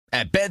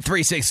At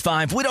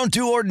Bet365, we don't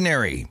do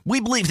ordinary. We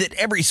believe that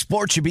every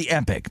sport should be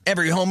epic.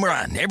 Every home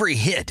run, every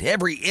hit,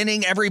 every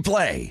inning, every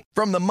play.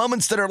 From the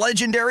moments that are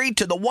legendary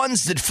to the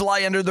ones that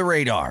fly under the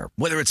radar.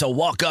 Whether it's a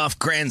walk-off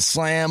grand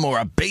slam or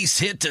a base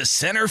hit to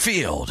center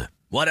field.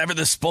 Whatever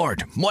the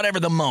sport, whatever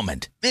the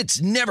moment.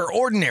 It's never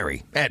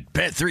ordinary at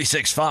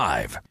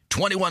Bet365.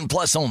 21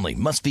 plus only.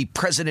 Must be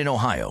present in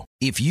Ohio.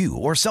 If you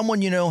or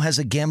someone you know has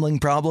a gambling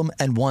problem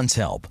and wants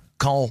help,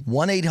 call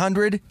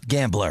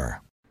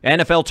 1-800-GAMBLER.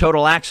 NFL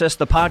Total Access,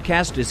 the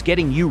podcast, is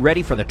getting you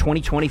ready for the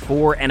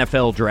 2024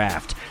 NFL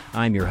Draft.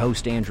 I'm your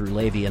host, Andrew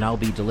Levy, and I'll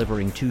be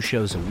delivering 2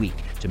 shows a week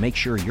to make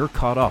sure you're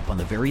caught up on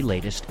the very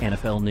latest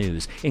NFL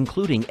news,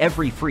 including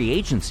every free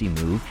agency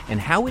move and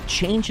how it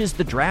changes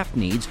the draft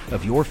needs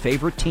of your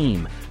favorite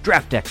team.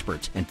 Draft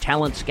experts and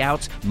talent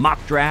scouts, mock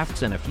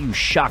drafts, and a few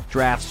shock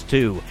drafts,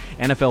 too.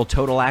 NFL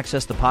Total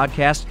Access, the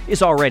podcast,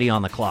 is already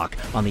on the clock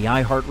on the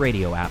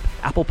iHeartRadio app,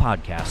 Apple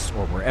Podcasts,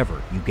 or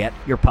wherever you get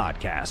your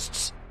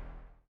podcasts.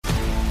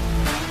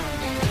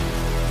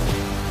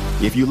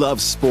 If you love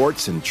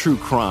sports and true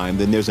crime,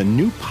 then there's a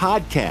new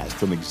podcast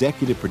from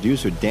executive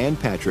producer Dan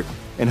Patrick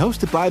and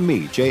hosted by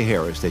me, Jay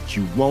Harris, that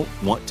you won't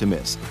want to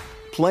miss.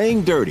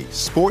 Playing Dirty: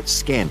 Sports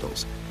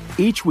Scandals.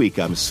 Each week,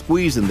 I'm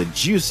squeezing the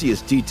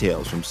juiciest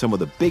details from some of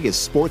the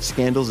biggest sports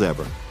scandals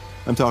ever.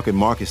 I'm talking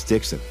Marcus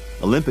Dixon,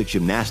 Olympic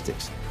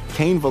gymnastics,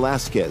 Cain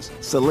Velasquez,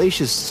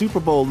 salacious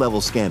Super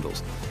Bowl-level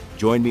scandals.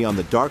 Join me on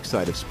the dark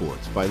side of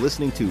sports by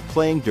listening to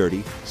Playing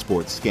Dirty: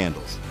 Sports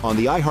Scandals on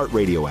the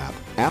iHeartRadio app,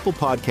 Apple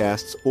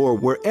Podcasts, or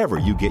wherever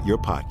you get your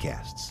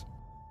podcasts.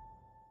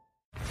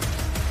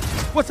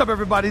 What's up,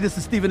 everybody? This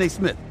is Stephen A.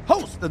 Smith,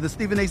 host of the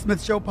Stephen A.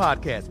 Smith Show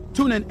podcast.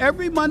 Tune in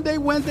every Monday,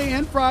 Wednesday,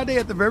 and Friday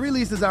at the very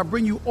least as I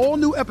bring you all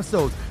new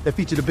episodes that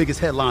feature the biggest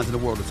headlines in the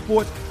world of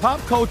sports, pop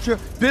culture,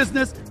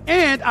 business,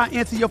 and I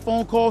answer your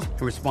phone calls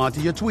and respond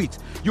to your tweets.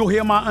 You'll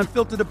hear my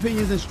unfiltered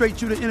opinions and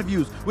straight-shooter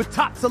interviews with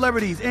top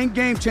celebrities and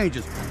game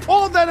changers.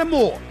 All that and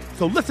more.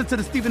 So listen to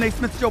the Stephen A.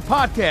 Smith Show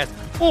podcast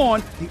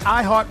on the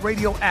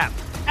iHeartRadio app,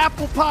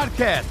 Apple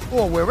Podcasts,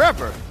 or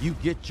wherever you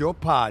get your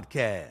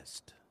podcast.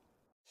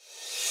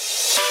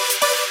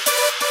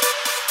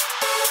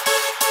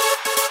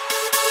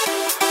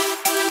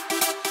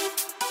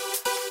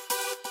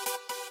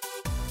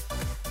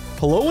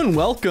 Hello and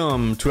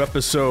welcome to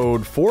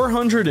episode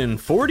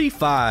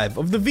 445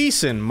 of the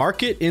VSiN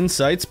Market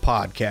Insights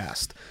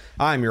Podcast.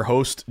 I'm your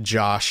host,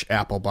 Josh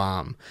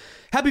Appelbaum.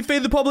 Happy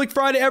Fade the Public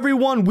Friday,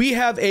 everyone. We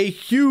have a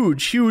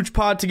huge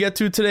pod to get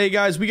to today,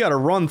 guys. We got to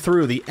run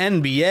through the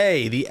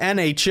NBA, the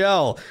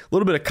NHL, a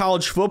little bit of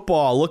college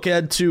football, look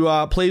ahead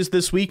to plays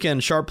this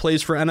weekend, sharp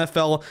plays for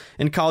NFL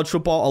and college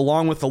football,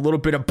 along with a little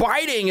bit of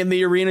biting in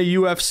the arena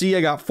UFC.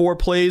 I got 4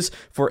 plays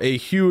for a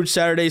huge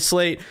Saturday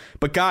slate.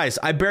 But guys,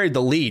 I buried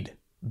the lead.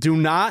 Do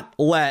not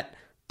let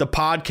the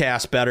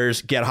podcast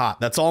bettors get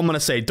hot. That's all I'm going to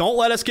say. Don't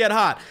let us get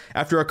hot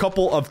after a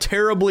couple of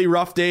terribly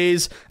rough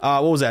days.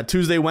 What was that?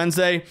 Tuesday,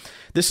 Wednesday?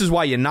 This is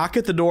why you knock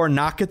at the door,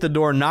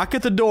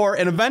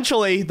 and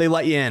eventually they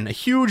let you in. A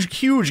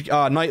huge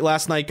night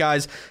last night,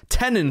 guys.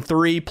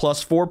 10-3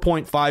 plus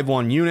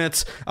 4.51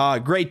 units.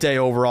 Great day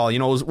overall. You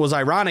know, what was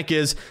ironic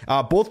is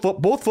both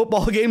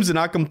football games did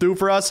not come through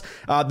for us.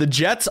 The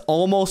Jets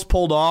almost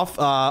pulled off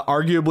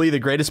arguably the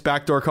greatest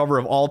backdoor cover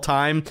of all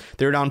time.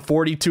 They were down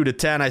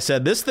 42-10. I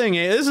said, this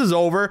is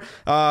over.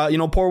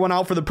 Pour one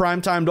out for the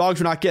primetime dogs.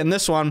 We're not getting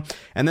this one.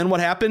 And then what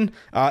happened?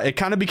 It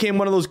kind of became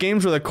one of those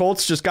games where the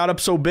Colts just got up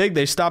so big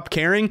they stopped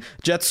caring.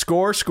 Jets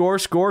score,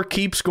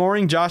 keep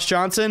scoring. Josh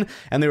Johnson,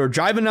 and they were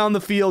driving down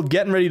the field,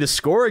 getting ready to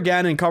score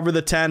again and cover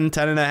the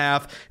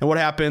 10.5. And what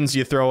happens?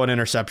 You throw an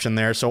interception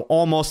there. So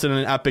almost in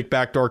an epic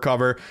backdoor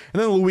cover.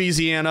 And then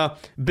Louisiana,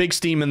 big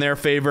steam in their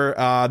favor.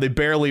 They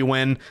barely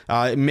win.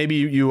 Maybe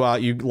you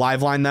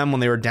live line them when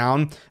they were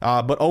down.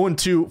 But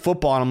 0-2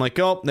 football, and I'm like,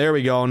 oh, there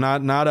we go.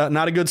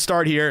 Not a good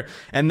start here.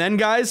 And then,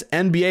 guys,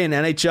 NBA and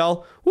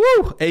NHL.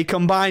 Woo! A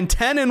combined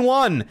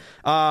 10-1,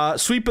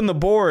 sweeping the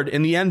board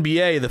in the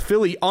NBA. The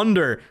Philly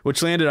under,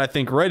 which landed, I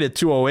think, right at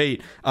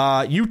 208.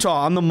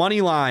 Utah on the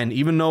money line,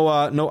 even though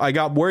I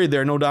got worried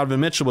there, no Donovan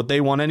Mitchell, but they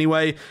won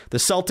anyway. The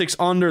Celtics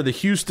under, the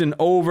Houston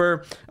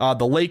over,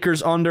 the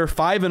Lakers under,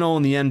 5-0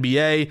 in the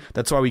NBA.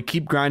 That's why we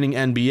keep grinding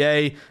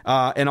NBA.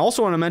 And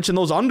also want to mention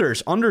those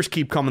unders. Unders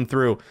keep coming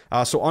through.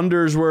 So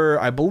unders were,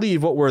 I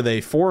believe, what were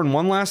they?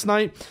 4-1 last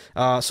night.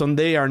 So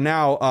they are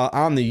now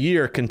on the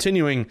year,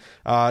 continuing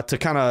to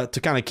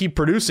kind of keep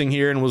producing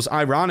here. And what's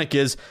ironic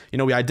is,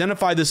 we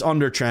identified this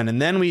under trend,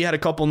 and then we had a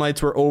couple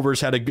nights where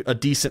overs had a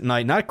decent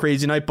night, not a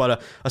crazy night,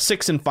 but a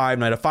 6-5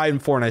 night, a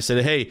 5-4. And I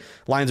said, hey,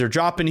 lines are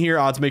dropping here,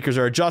 odds makers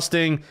are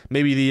adjusting.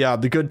 Maybe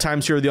the good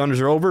times here, the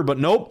unders are over, but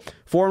nope.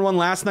 4-1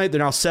 last night. They're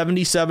now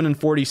 77-46,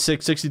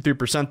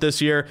 63% this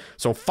year.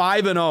 So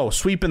 5-0,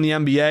 sweeping the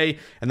NBA,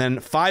 and then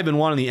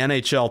 5-1 in the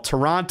NHL.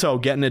 Toronto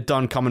getting it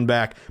done, coming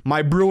back.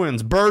 My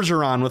Bruins,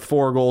 Bergeron with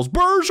 4 goals.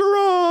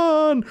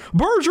 Bergeron,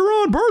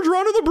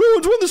 and the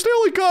Bruins win the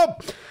Stanley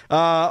Cup.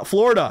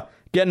 Florida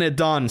getting it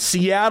done.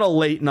 Seattle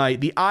late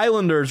night. The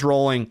Islanders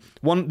rolling.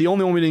 The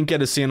only one we didn't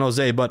get is San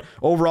Jose. But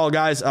overall,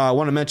 guys, I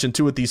want to mention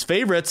too with these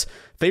favorites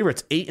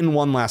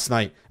 8-1 last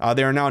night.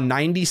 They are now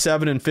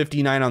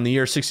 97-59 on the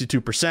year,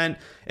 62%.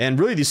 And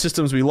really these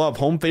systems we love.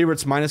 Home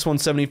favorites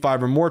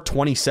 -175 or more,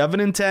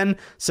 27-10,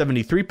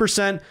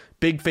 73%.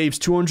 Big faves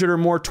 200 or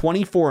more,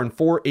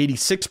 24-4,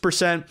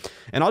 86%.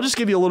 And I'll just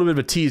give you a little bit of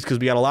a tease because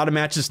we got a lot of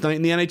matches tonight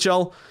in the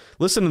NHL.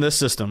 Listen to this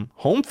system.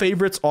 Home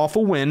favorites off a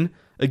win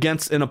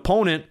against an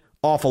opponent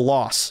off a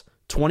loss.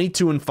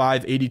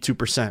 22-5,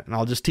 82%. And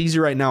I'll just tease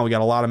you right now. We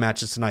got a lot of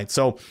matches tonight.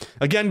 So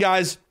again,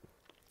 guys,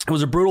 it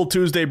was a brutal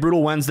Tuesday,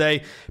 brutal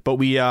Wednesday, but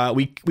we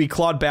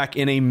clawed back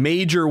in a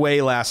major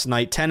way last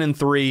night,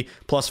 10-3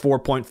 plus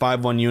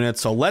 4.51 units.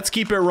 So let's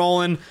keep it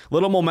rolling.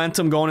 Little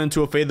momentum going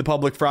into a Fade the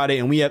Public Friday,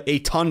 and we have a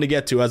ton to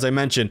get to. As I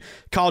mentioned,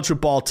 college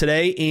football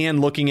today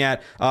and looking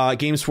at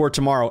games for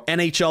tomorrow.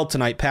 NHL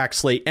tonight, packed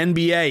slate.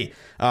 NBA,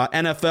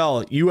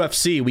 NFL,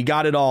 UFC, we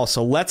got it all.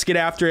 So let's get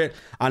after it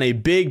on a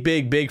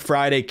big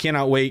Friday.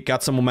 Cannot wait.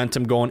 Got some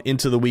momentum going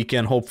into the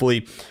weekend.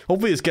 Hopefully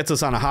this gets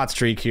us on a hot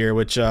streak here,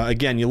 which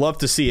again, you love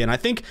to see. And I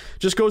think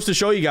just goes to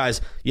show you guys,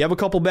 you have a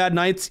couple bad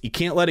nights, you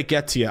can't let it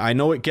get to you. I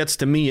know it gets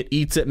to me. It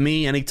eats at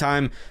me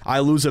anytime I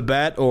lose a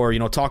bet or,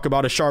 talk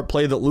about a sharp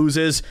play that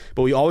loses.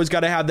 But we always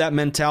got to have that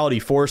mentality,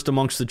 forest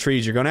amongst the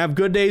trees. You're going to have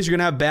good days. You're going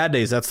to have bad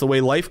days. That's the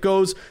way life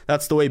goes.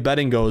 That's the way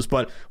betting goes.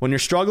 But when you're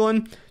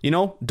struggling,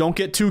 don't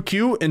get too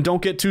cute and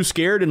don't get too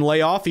scared and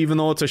lay off, even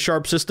though it's a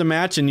sharp system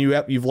match and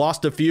you've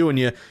lost a few and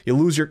you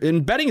lose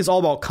and betting is all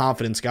about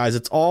confidence, guys.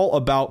 It's all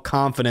about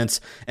confidence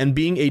and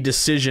being a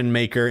decision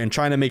maker and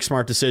trying to make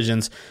smart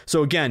decisions.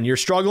 So again, you're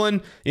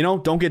struggling,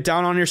 don't get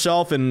down on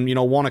yourself and,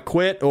 want to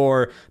quit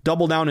or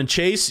double down and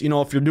chase.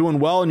 If you're doing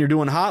well and you're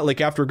doing hot,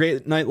 like after a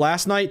great night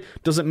last night,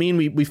 doesn't mean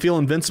we feel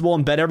invincible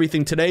and bet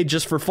everything today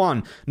just for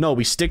fun. No,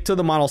 we stick to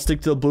the model,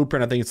 stick to the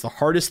blueprint. I think it's the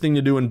hardest thing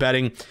to do in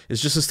betting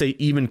is just to stay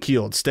even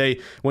keeled.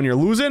 When you're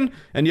losing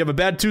and you have a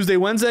bad Tuesday,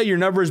 Wednesday, you're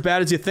never as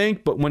bad as you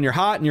think. But when you're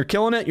hot and you're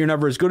killing it, you're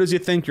never as good as you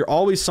think. You're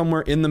always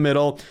somewhere in the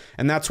middle.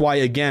 And that's why,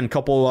 again,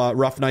 couple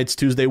rough nights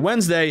Tuesday,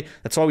 Wednesday,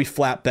 that's why we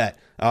flat bet.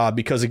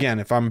 Because again,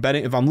 if I'm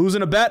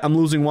losing a bet, I'm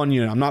losing 1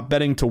 unit. I'm not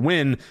betting to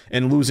win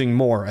and losing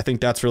more. I think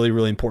that's really,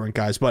 really important,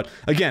 guys. But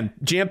again,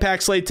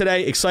 jam-packed slate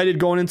today. Excited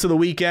going into the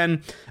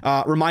weekend.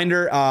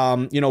 Reminder,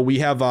 we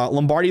have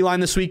Lombardi line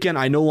this weekend.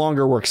 I no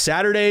longer work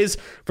Saturdays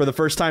for the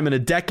first time in a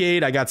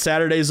decade. I got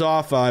Saturdays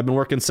off. I've been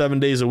working 7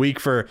 days a week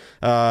for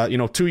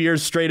 2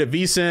 years straight at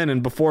VSiN,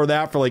 and before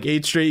that for like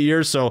 8 straight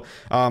years. So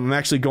I'm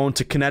actually going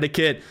to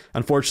Connecticut.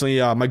 Unfortunately,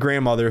 my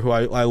grandmother, who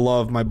I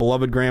love, my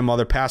beloved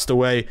grandmother, passed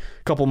away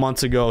a couple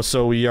months ago.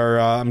 So we are.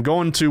 I'm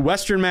going to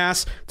Western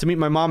Mass to meet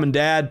my mom and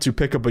dad to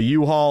pick up a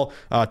U-Haul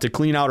to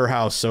clean out her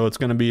house. So it's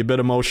going to be a bit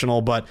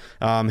emotional, but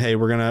hey,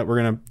 we're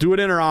gonna do it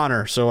in her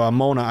honor. So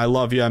Mona, I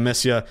love you, I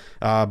miss you.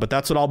 But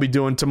that's what I'll be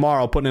doing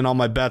tomorrow, putting in all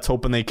my bets,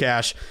 hoping they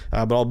cash.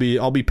 But I'll be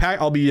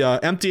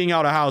emptying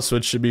out a house,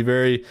 which should be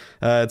very.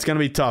 It's going to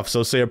be tough.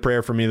 So say a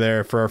prayer for me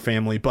there for our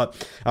family.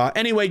 But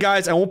anyway,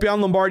 guys, I won't be on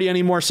Lombardi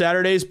anymore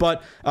Saturdays.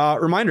 But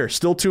reminder,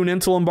 still tune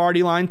into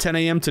Lombardi line 10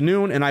 a.m. to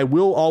noon, and I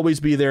will always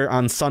be there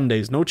on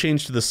Sundays. No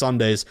change to the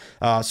Sundays.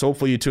 So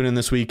hopefully you tune in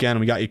this weekend.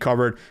 We got you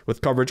covered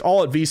with coverage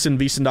all at VSiN,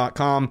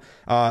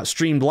 VSiN.com,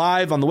 streamed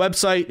live on the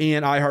website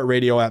and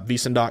iHeartRadio at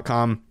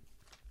VSiN.com.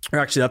 Or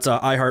actually, that's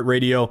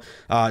iHeartRadio.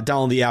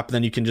 Download the app,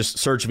 then you can just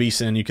search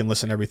VSiN and you can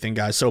listen to everything,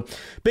 guys. So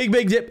big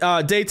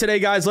day today,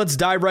 guys. Let's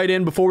dive right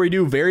in. Before we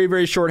do,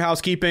 very short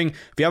housekeeping.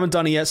 If you haven't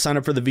done it yet, sign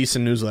up for the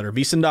VSiN newsletter.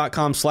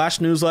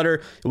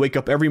 VSiN.com/newsletter. You wake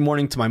up every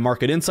morning to my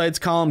market insights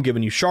column,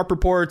 giving you sharp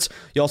reports.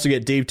 You also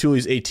get Dave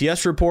Tooley's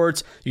ATS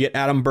reports. You get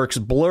Adam Burke's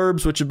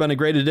blurbs, which have been a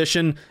great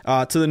addition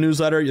to the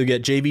newsletter. You'll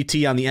get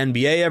JVT on the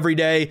NBA every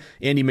day.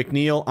 Andy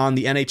McNeil on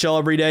the NHL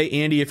every day.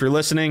 Andy, if you're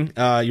listening,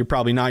 you're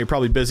probably not. You're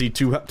probably busy.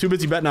 Too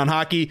busy betting on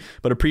hockey,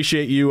 but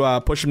appreciate you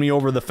pushing me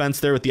over the fence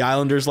there with the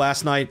Islanders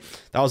last night.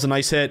 That was a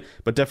nice hit,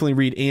 but definitely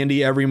read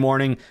Andy every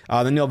morning.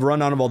 Then you'll have a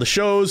rundown of all the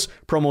shows,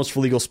 promos for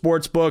legal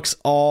sports books.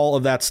 All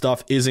of that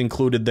stuff is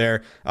included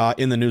there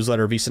in the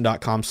newsletter,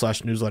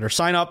 VSiN.com/newsletter.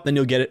 Sign up, then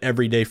you'll get it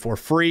every day for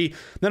free.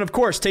 Then, of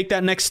course, take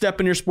that next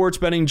step in your sports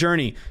betting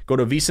journey. Go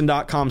to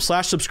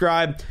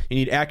VSiN.com/subscribe. You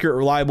need accurate,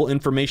 reliable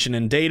information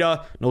and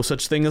data. No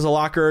such thing as a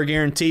locker or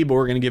guarantee, but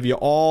we're going to give you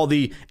all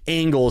the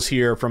angles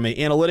here from an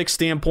analytics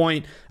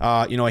standpoint,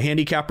 a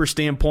handicapper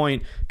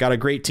standpoint. Got a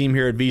great team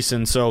here at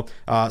VSiN. So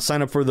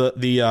sign up for the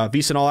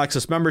VSiN All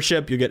Access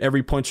membership. You'll get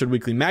every Point Spread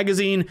Weekly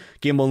magazine.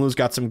 Gamble and Lose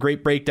got some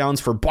great breakdowns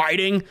for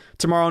biting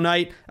tomorrow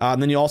night. And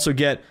then you also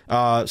get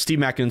Steve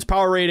Makinen's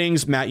Power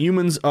Ratings, Matt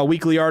Human's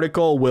weekly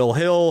article, Will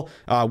Hill,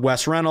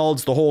 Wes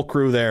Reynolds, the whole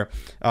crew there.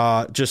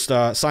 Just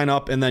sign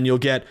up, and then you'll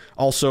get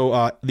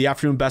also the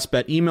afternoon best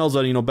bet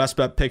emails, best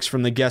bet picks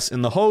from the guests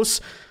and the hosts.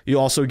 You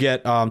also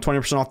get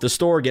 20% off the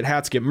store, get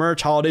hats, get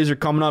merch. Holidays are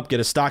coming up. Get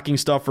a stocking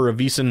stuffer, a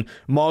VSiN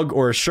mug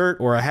or a shirt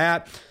or a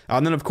hat.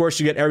 And then, of course,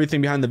 you get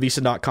everything behind the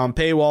VSiN.com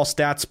paywall,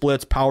 stat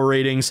splits, power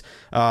ratings,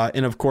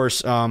 and, of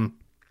course,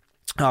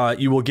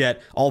 You will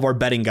get all of our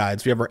betting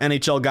guides. We have our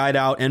NHL guide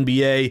out,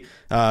 NBA,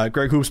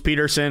 Greg Hoops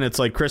Peterson. It's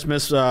like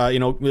Christmas,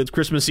 it's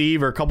Christmas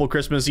Eve or a couple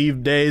Christmas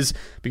Eve days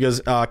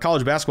because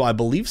college basketball, I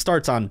believe,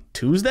 starts on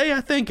Tuesday.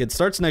 I think it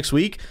starts next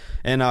week.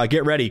 And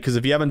get ready, because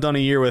if you haven't done a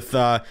year with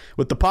the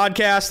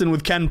podcast and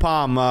with Ken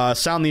Palm,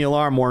 sound the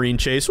alarm, Maureen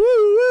Chase,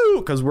 woo,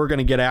 because we're going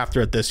to get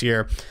after it this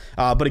year.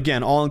 But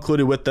again, all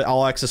included with the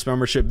All Access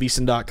membership,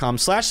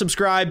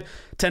 VSiN.com/subscribe.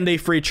 10-day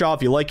free trial.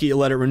 If you like it, you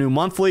let it renew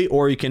monthly,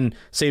 or you can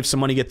save some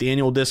money, get the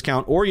annual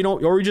discount, or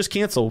you just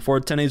cancel before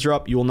 10 days are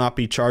up. You will not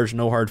be charged.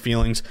 No hard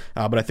feelings.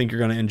 But I think you're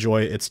going to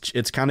enjoy it.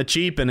 It's kind of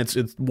cheap, and it's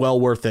well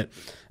worth it.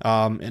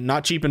 And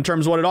not cheap in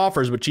terms of what it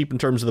offers, but cheap in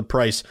terms of the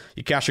price.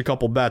 You cash a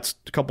couple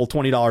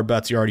 $20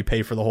 bets, you already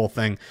pay for the whole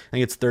thing. I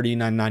think it's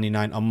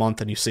 $39.99 a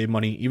month, and you save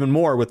money even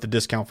more with the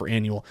discount for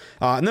annual.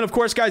 And then, of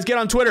course, guys, get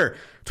on Twitter.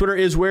 Twitter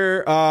is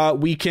where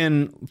we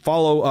can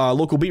follow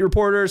local beat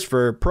reporters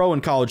for pro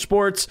and college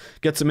sports,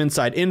 get some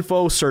inside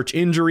info, search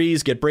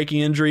injuries, get breaking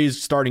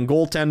injuries, starting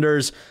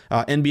goaltenders,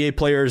 NBA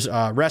players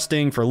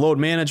resting for load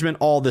management,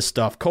 all this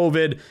stuff.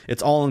 COVID,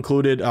 it's all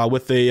included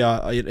with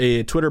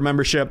a Twitter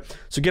membership.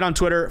 So get on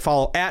Twitter,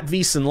 follow at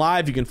VSiN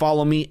Live. You can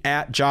follow me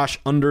at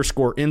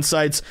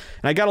Josh_Insights.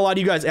 And I got a lot of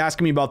you guys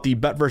asking me about the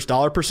bet versus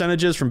dollar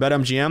percentages from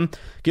BetMGM.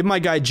 Give my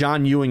guy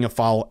John Ewing a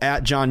follow,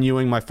 at John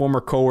Ewing, my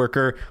former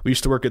coworker. We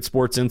used to work at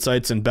Sports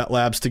Insights and Bet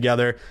Labs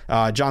together.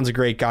 John's a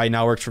great guy,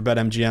 now works for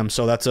BetMGM,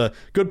 so that's a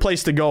good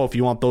place to go if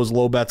you want those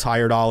low bets,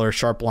 higher dollar,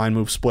 sharp line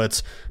move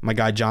splits. My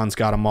guy John's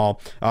got them all.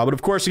 But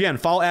of course, again,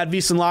 follow at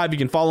VSiN Live. You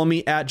can follow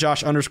me at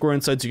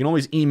Josh_Insights. You can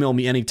always email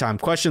me anytime.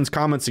 Questions,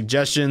 comments,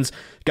 suggestions,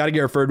 got to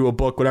get referred to a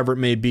book, whatever it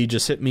may be,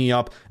 just hit me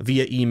up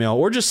via email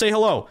or just say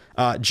hello,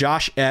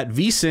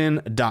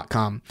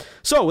 josh@vsin.com.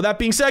 So with that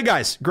being said,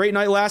 guys, great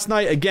night last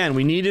night. Again,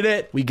 we needed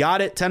it. We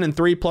got it.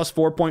 10-3 plus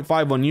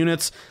 4.5 on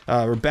units.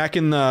 We're back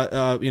in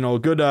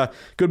the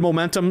good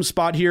momentum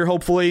spot here,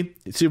 hopefully.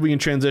 Let's see if we can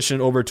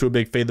transition over to a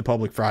big Fade the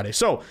Public Friday.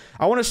 So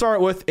I want to start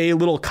with a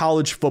little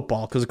college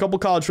football, because a couple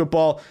college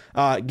football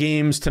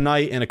games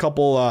tonight and a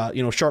couple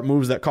sharp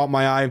moves that caught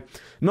my eye.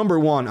 Number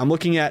one, I'm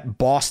looking at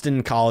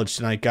Boston College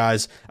tonight,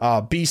 guys.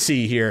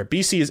 BC here.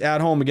 BC is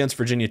at home against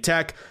Virginia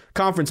Tech.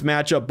 Conference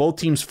matchup, both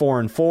teams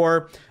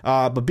 4-4.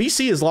 But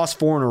BC has lost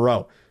 4 in a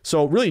row.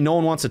 So really no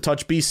one wants to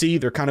touch BC.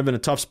 They're kind of in a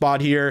tough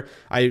spot here.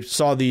 I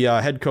saw the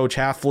head coach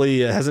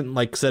Hafley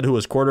hasn't said who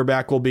his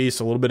quarterback will be,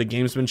 so a little bit of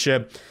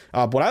gamesmanship.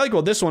 What I like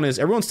about this one is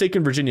everyone's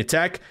taking Virginia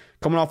Tech,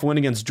 coming off a win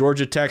against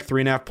Georgia Tech,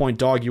 3.5-point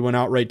dog. You went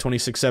outright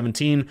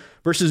 26-17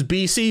 versus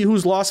BC,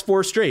 who's lost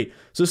 4 straight.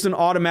 So it's an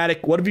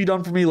automatic, what have you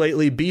done for me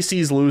lately?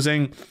 BC's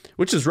losing,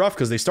 which is rough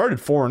because they started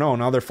 4-0.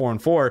 Now they're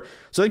 4-4.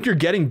 So I think you're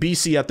getting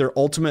BC at their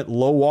ultimate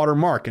low water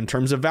mark in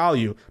terms of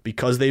value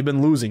because they've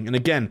been losing. And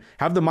again,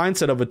 have the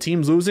mindset of a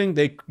team's losing,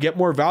 they get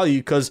more value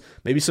because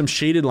maybe some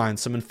shaded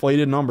lines, some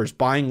inflated numbers,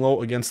 buying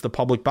low against the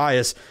public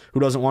bias who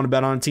doesn't want to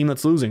bet on a team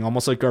that's losing,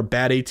 almost like our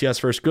bad ATS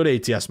versus good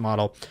ATS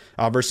model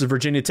versus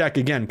Virginia Tech,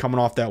 again, coming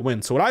off that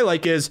win. So what I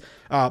like is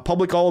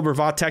public all over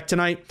Vatech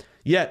tonight,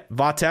 yet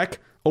Vatech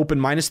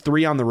opened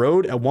 -3 on the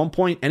road. At one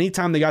point,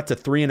 anytime they got to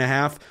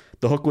 3.5,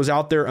 the hook was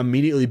out there.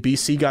 Immediately,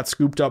 BC got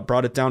scooped up,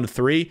 brought it down to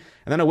 3.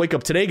 And then I wake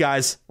up today,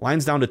 guys,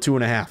 line's down to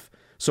 2.5.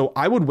 So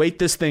I would wait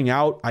this thing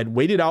out. I'd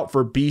wait it out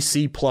for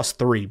BC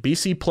 +3.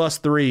 BC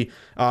 +3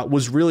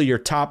 was really your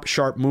top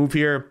sharp move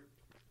here.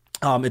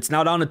 It's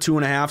now down to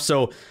 2.5.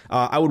 So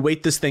I would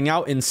wait this thing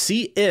out and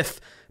see if,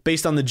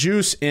 based on the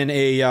juice in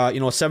a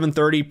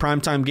 7:30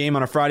 primetime game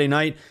on a Friday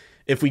night,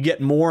 if we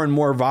get more and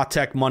more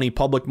Vatech money,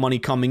 public money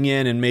coming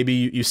in, and maybe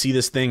you see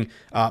this thing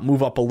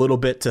move up a little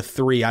bit to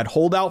 3. I'd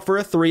hold out for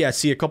a 3. I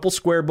see a couple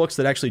square books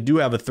that actually do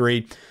have a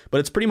 3, but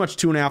it's pretty much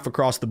 2.5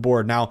 across the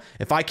board. Now,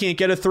 if I can't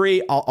get a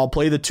 3, I'll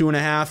play the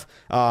 2.5.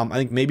 I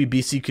think maybe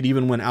BC could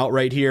even win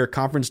outright here.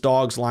 Conference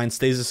dogs, line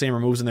stays the same or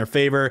moves in their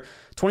favor.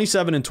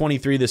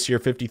 27-23 this year,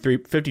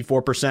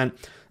 54%.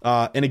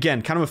 And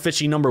again, kind of a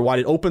fishy number. Why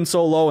did it open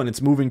so low? And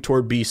it's moving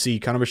toward BC,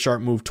 kind of a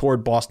sharp move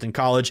toward Boston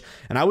College.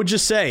 And I would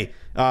just say,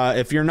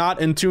 if you're not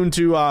in tune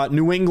to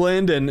New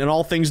England and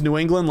all things New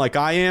England like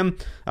I am,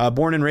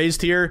 born and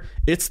raised here,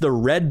 it's the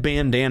red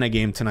bandana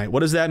game tonight.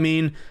 What does that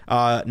mean?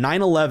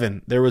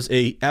 9/11, there was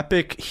a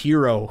epic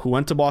hero who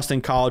went to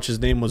Boston College. His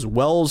name was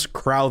Wells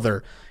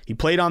Crowther. He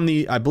played on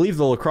I believe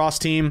the lacrosse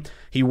team.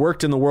 He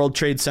worked in the World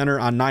Trade Center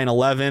on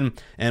 9/11.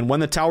 And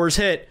when the towers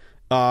hit,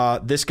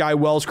 this guy,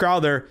 Wells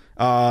Crowther,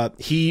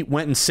 he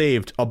went and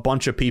saved a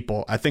bunch of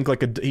people. I think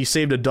he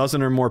saved a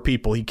dozen or more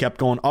people. He kept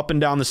going up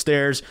and down the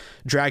stairs,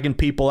 dragging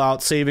people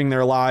out, saving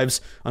their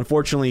lives.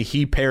 Unfortunately,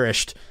 he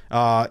perished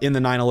in the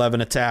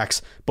 9/11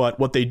 attacks. But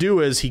what they do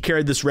is he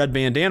carried this red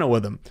bandana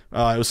with him.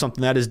 It was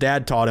something that his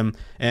dad taught him.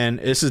 And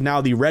this is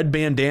now the red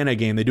bandana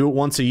game. They do it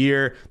once a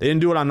year. They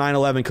didn't do it on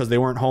 9/11 because they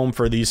weren't home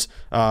for these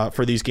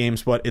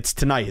games, but it's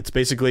tonight. It's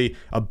basically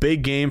a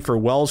big game for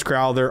Wells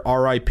Crowther,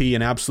 RIP,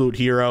 an absolute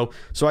hero.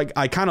 So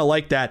I kind of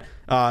like that.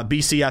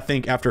 BC, I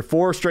think, after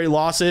 4 straight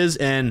losses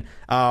and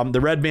the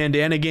red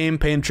bandana game,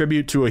 paying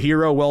tribute to a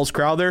hero, Wells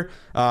Crowther,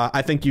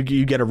 I think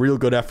you get a real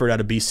good effort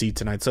out of BC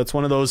tonight. So it's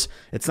one of those,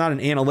 it's not an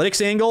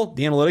analytics angle.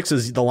 The analytics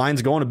is the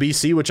line's going to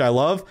BC, which I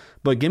love,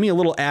 but give me a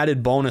little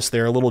added bonus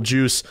there, a little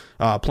juice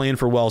playing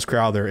for Wells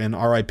Crowther, and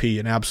RIP,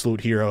 an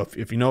absolute hero.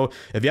 If you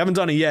haven't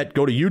done it yet,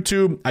 go to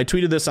YouTube. I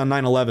tweeted this on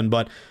 9/11,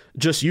 but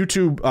just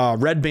YouTube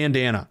red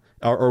bandana.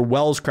 Or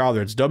Wells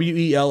Crowther. It's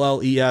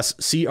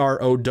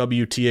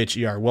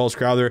WELLESCROWTHER. Wells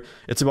Crowther.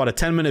 It's about a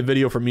 10-minute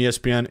video from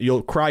ESPN.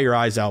 You'll cry your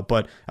eyes out,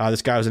 but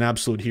this guy was an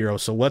absolute hero.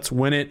 So let's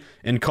win it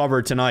and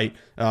cover tonight,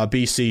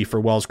 BC, for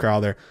Wells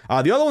Crowther.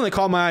 The other one that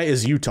caught my eye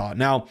is Utah.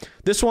 Now,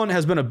 this one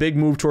has been a big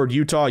move toward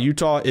Utah.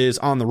 Utah is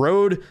on the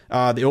road.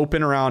 They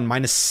open around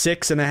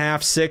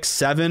 -6.5, 6,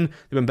 7.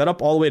 They've been bet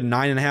up all the way to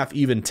 9.5,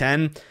 even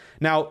 10.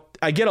 Now,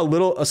 I get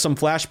some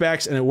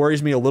flashbacks, and it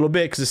worries me a little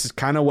bit because this is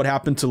kind of what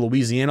happened to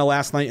Louisiana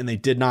last night, and they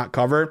did not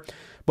cover.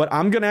 But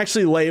I'm going to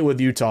actually lay it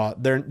with Utah.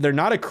 They're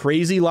not a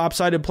crazy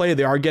lopsided play.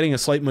 They are getting a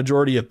slight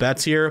majority of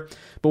bets here.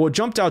 But what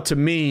jumped out to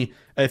me,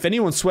 if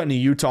anyone's sweating the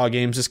Utah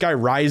games, this guy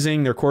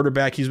Rising, their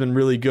quarterback, he's been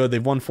really good.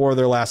 They've won 4 of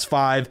their last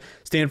 5.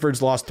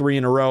 Stanford's lost 3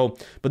 in a row.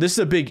 But this is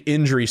a big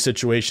injury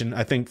situation,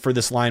 I think, for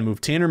this line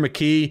move. Tanner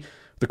McKee,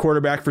 the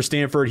quarterback for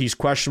Stanford, he's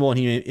questionable,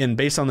 and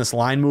based on this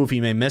line move,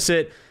 he may miss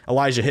it.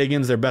 Elijah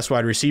Higgins, their best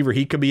wide receiver,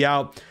 he could be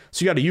out.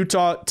 So you got a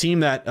Utah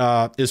team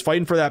that is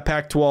fighting for that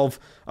Pac-12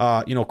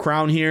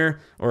 crown here,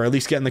 or at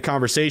least getting the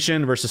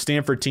conversation, versus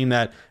Stanford team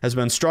that has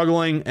been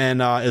struggling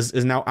and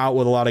is now out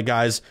with a lot of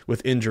guys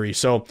with injury.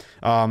 So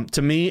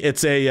to me,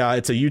 it's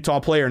a Utah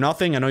play or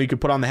nothing. I know you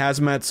could put on the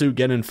hazmat suit,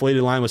 get an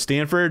inflated line with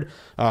Stanford.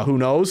 Who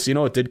knows?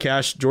 It did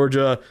cash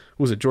Georgia.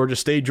 Was it Georgia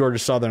State, Georgia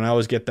Southern? I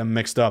always get them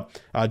mixed up.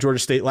 Georgia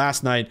State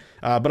last night.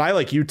 But I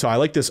like Utah. I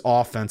like this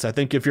offense. I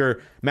think if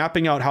you're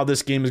mapping out how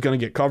this game is going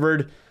to get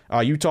covered,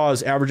 Utah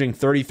is averaging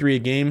 33 a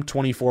game,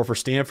 24 for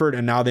Stanford,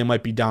 and now they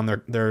might be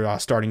down their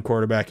starting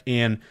quarterback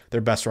and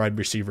their best wide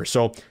receiver.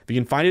 So if you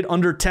can find it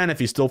under 10,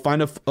 if you still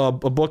find a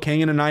book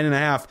hanging at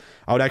 9.5,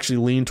 I would actually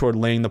lean toward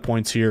laying the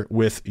points here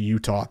with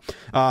Utah.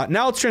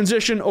 Now let's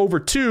transition over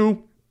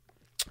to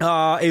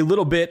a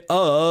little bit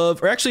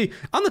of, or actually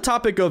on the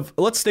topic of,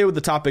 let's stay with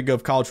the topic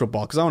of college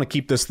football because I want to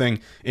keep this thing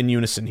in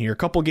unison here. A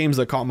couple games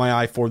that caught my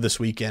eye for this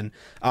weekend.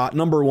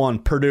 Number 1,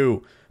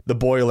 Purdue, the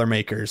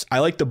Boilermakers. I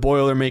like the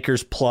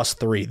Boilermakers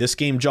 +3. This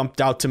game jumped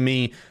out to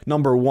me.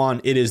 Number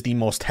 1, it is the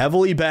most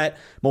heavily bet,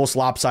 most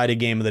lopsided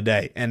game of the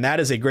day. And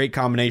that is a great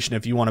combination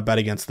if you want to bet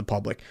against the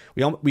public.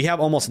 We have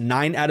almost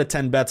 9 out of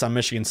 10 bets on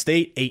Michigan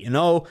State,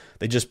 8-0.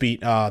 They just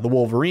beat the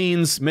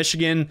Wolverines,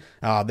 Michigan.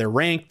 They're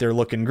ranked. They're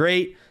looking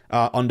great.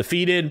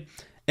 Undefeated,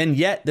 and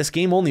yet this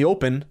game only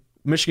opened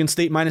Michigan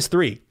State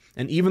 -3.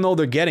 And even though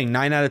they're getting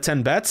 9 out of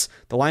 10 bets,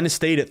 the line has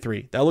stayed at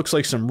 3. That looks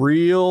like some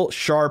real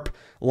sharp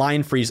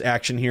line freeze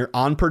action here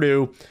on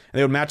Purdue. And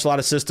they would match a lot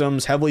of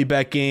systems, heavily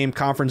bet game,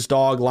 conference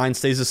dog, line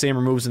stays the same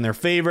or moves in their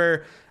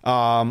favor.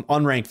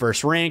 Unranked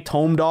versus ranked,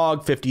 home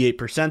dog,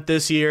 58%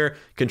 this year,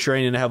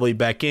 contrarian in a heavily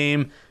bet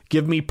game.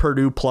 Give me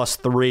Purdue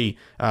 +3.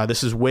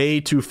 This is way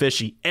too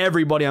fishy.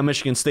 Everybody on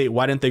Michigan State,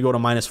 why didn't they go to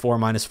 -4,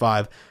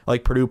 -5? I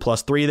like Purdue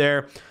 +3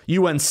 there.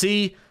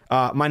 UNC,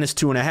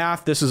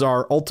 -2.5. This is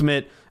our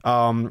ultimate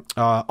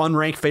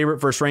unranked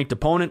favorite versus ranked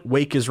opponent.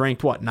 Wake is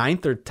ranked,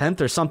 9th or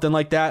 10th or something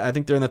like that. I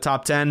think they're in the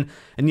top 10.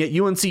 And yet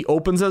UNC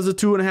opens as a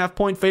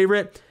 2.5-point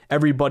favorite.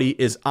 Everybody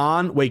is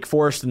on Wake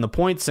Forest in the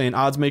points, saying,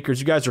 odds makers,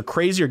 you guys are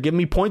crazy, or give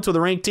me points with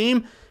a ranked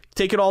team.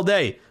 Take it all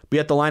day. But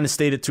yet the line has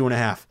stayed at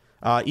 2.5.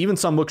 Even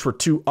some books were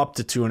 2 up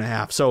to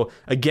 2.5. So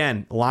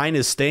again, line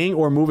is staying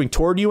or moving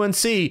toward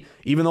UNC,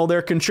 even though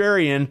they're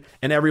contrarian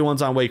and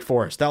everyone's on Wake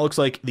Forest. That looks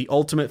like the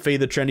ultimate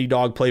fade the trendy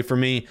dog play for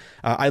me.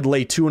 I'd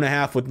lay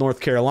 2.5 with North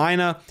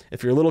Carolina.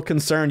 If you're a little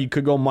concerned, you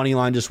could go money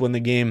line, just win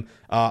the game,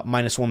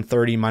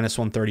 -130,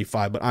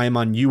 -135. But I am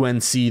on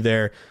UNC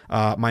there,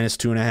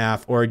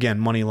 -2.5, or again,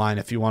 money line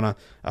if you want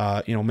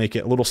to, make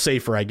it a little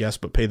safer, I guess,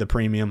 but pay the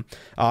premium.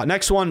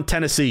 Next one,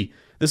 Tennessee.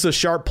 This is a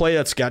sharp play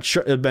that's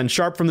been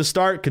sharp from the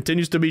start,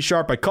 continues to be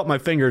sharp. I cut my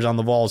fingers on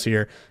the Vols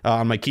here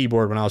on my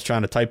keyboard when I was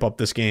trying to type up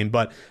this game.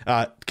 But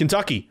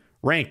Kentucky,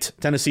 ranked.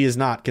 Tennessee is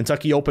not.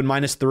 Kentucky open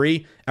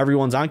 -3.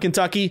 Everyone's on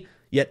Kentucky,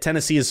 yet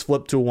Tennessee is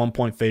flipped to a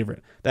 1-point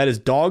favorite. That is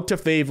dog to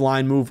fave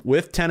line move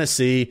with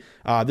Tennessee.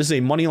 This is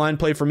a money line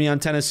play for me on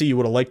Tennessee. You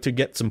would have liked to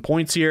get some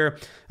points here.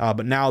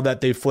 But now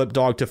that they've flipped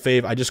dog to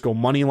fave, I just go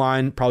money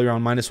line, probably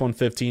around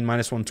 -115,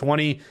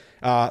 -120.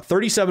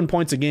 37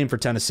 points a game for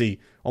Tennessee,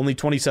 only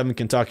 27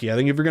 Kentucky. I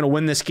think if you're going to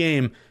win this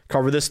game,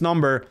 cover this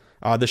number,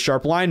 the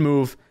sharp line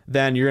move,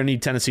 then you're going to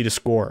need Tennessee to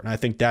score. And I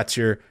think that's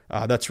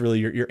really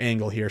your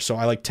angle here. So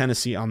I like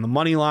Tennessee on the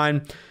money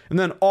line. And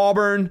then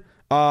Auburn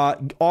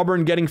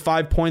getting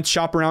 5 points.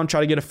 Shop around,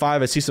 try to get a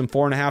 5. I see some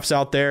 4.5s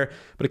out there,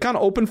 but it kind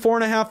of opened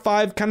 4.5,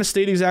 5, kind of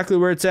stayed exactly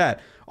where it's at.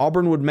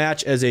 Auburn would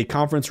match as a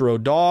conference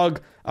road dog.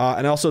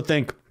 And I also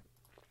think,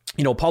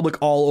 public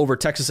all over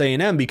Texas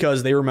A&M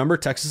because they remember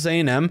Texas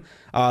A&M.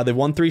 They've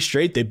won 3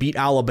 straight. They beat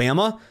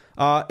Alabama.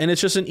 And it's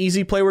just an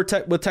easy play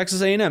with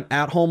Texas A&M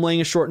at home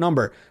laying a short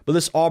number. But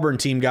this Auburn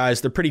team,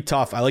 guys, they're pretty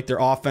tough. I like their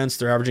offense.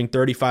 They're averaging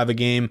 35 a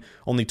game,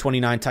 only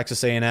 29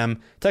 Texas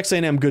A&M. Texas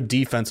A&M, good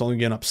defense, only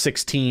getting up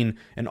 16,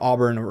 and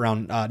Auburn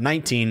around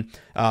 19.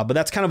 But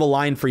that's kind of a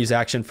line freeze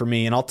action for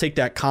me, and I'll take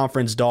that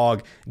conference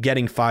dog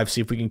getting 5,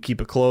 see if we can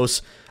keep it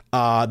close.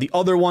 The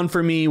other one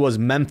for me was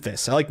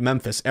Memphis. I like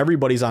Memphis.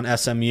 Everybody's on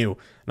SMU.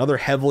 Another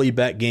heavily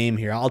bet game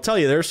here. I'll tell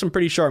you, there's some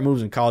pretty sharp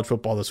moves in college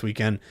football this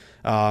weekend.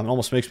 It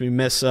almost makes me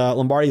miss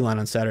Lombardi line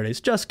on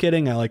Saturdays. Just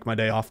kidding. I like my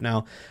day off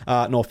now.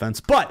 No offense.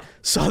 But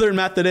Southern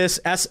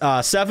Methodist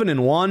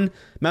 7-1,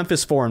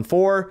 Memphis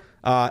 4-4.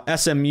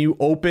 SMU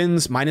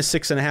opens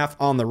 -6.5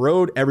 on the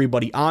road.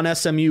 Everybody on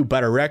SMU,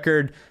 better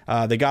record.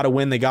 They got to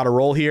win. They got to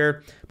roll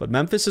here. But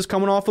Memphis is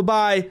coming off a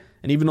bye.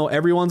 And even though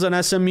everyone's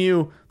on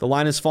SMU, the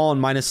line has fallen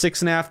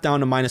 -6.5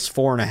 down to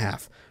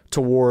 -4.5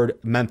 toward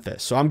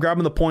Memphis. So I'm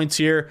grabbing the points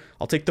here.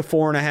 I'll take the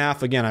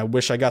 4.5. Again, I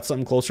wish I got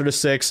something closer to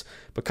 6,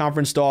 but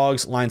conference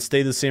dogs, lines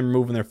stay the same,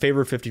 moving their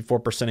favor,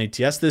 54%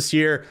 ATS this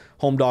year.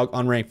 Home dog,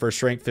 unranked,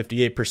 first ranked,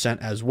 58%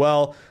 as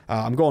well.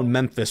 I'm going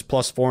Memphis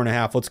plus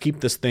 4.5. Let's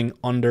keep this thing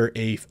under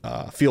a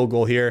field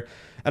goal here.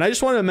 And I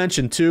just wanted to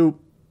mention too,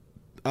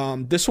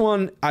 this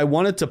one I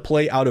wanted to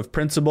play out of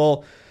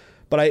principle,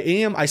 but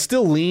I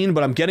still lean,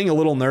 but I'm getting a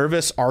little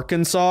nervous.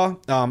 Arkansas.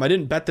 I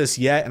didn't bet this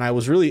yet, and I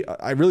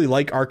really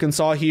like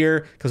Arkansas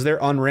here because they're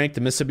unranked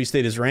and Mississippi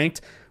State is ranked.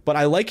 But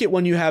I like it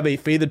when you have a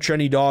faded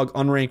trendy dog,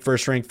 unranked,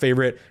 first-ranked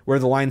favorite, where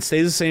the line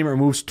stays the same or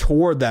moves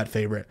toward that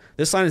favorite.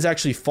 This line is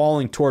actually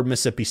falling toward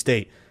Mississippi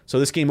State. So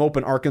this game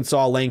opened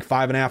Arkansas laying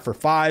 5.5 for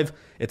 5.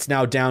 It's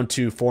now down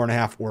to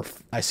 4.5, or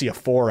I see a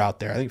 4 out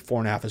there. I think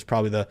 4.5 is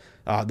probably the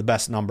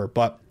best number.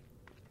 But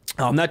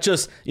not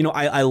just,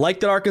 I like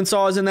that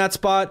Arkansas is in that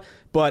spot,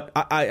 but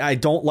I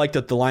don't like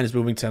that the line is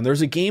moving to them.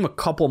 There's a game a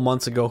couple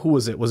months ago. Who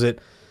was it? Was it,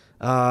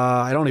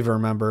 I don't even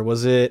remember.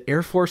 Was it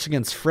Air Force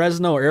against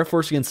Fresno or Air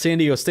Force against San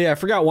Diego State? I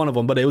forgot one of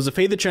them, but it was a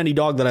fade the trendy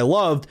dog that I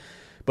loved.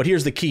 But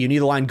here's the key. You need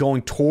the line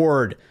going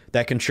toward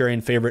that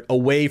contrarian favorite,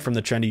 away from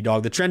the trendy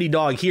dog. The trendy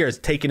dog here is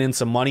taking in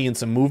some money and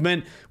some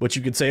movement, which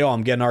you could say,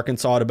 I'm getting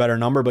Arkansas at a better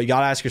number, but you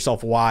got to ask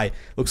yourself why.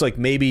 Looks like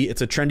maybe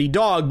it's a trendy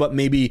dog, but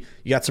maybe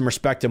you got some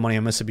respected money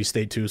on Mississippi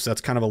State too, so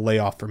that's kind of a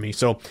layoff for me.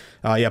 So,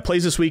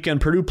 plays this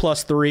weekend, Purdue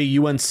plus 3,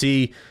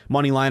 UNC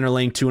money line or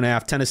laying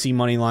 2.5, Tennessee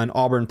money line,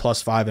 Auburn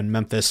plus 5, and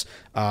Memphis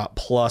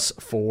plus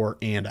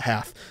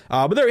 4.5.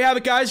 But there you have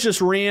it, guys. Just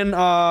ran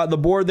the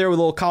board there with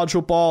a little college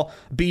football,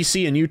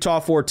 BC and Utah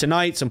for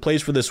tonight, some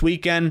plays for this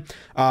weekend.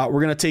 We're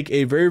going to take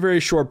a very, very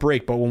short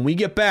break, but when we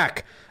get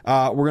back,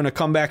 we're going to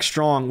come back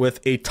strong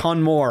with a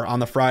ton more on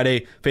the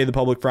Friday, Fade the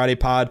Public Friday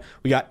pod.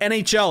 We got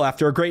NHL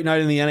after a great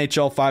night in the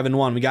NHL,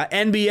 5-1. We got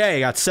NBA,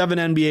 got 7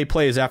 NBA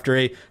plays after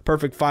a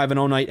perfect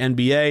 5-0 night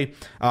NBA.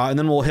 And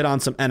then we'll hit on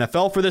some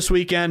NFL for this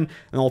weekend,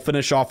 and we'll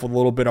finish off with a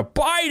little bit of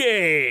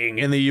biting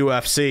in the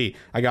UFC.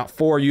 I got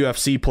 4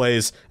 UFC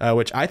plays,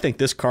 which I think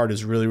this card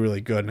is really,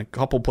 really good, and a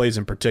couple plays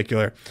in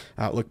particular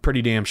look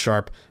pretty damn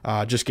sharp.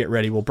 Just get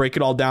ready. We'll break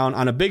it all down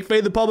on a big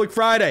Fade the Public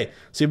Friday.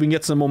 See if we can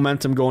get some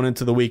momentum going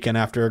into the weekend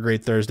after a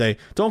great Thursday.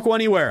 Don't go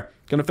anywhere.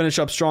 Going to finish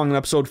up strong in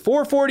episode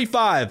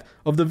 445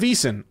 of the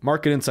VSiN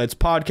Market Insights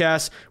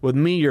podcast with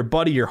me, your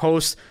buddy, your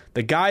host,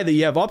 the guy that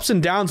you have ups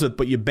and downs with,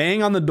 but you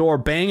bang on the door,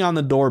 bang on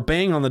the door,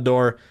 bang on the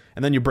door,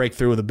 and then you break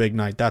through with a big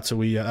night. That's what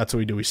we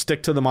do. We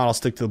stick to the model,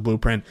 stick to the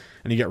blueprint,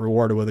 and you get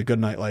rewarded with a good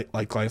night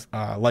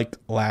like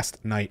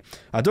last night.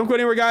 Don't go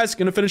anywhere, guys.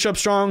 Going to finish up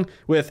strong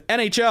with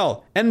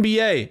NHL,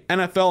 NBA,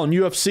 NFL, and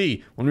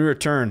UFC when we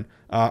return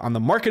on the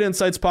Market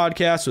Insights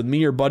podcast with me,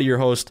 your buddy, your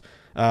host,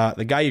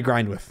 the guy you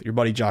grind with, your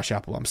buddy Josh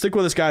Appelbaum. Stick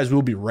with us, guys.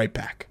 We'll be right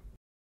back.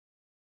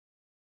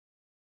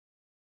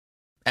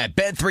 At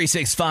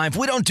Bet365,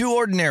 we don't do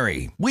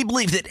ordinary. We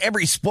believe that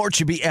every sport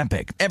should be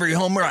epic. Every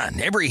home run,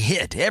 every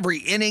hit, every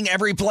inning,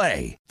 every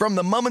play. From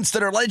the moments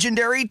that are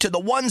legendary to the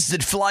ones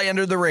that fly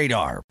under the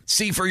radar.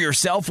 See for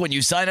yourself when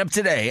you sign up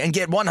today and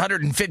get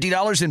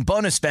 $150 in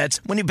bonus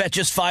bets when you bet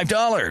just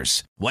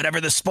 $5. Whatever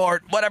the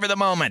sport, whatever the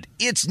moment,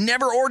 it's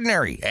never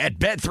ordinary at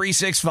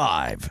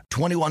Bet365.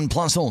 21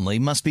 plus only.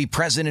 Must be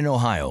present in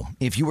Ohio.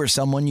 If you or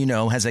someone you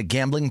know has a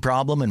gambling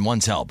problem and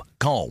wants help,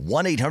 call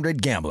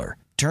 1-800-GAMBLER.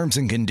 Terms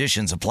and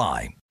conditions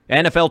apply.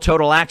 NFL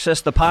Total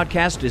Access, the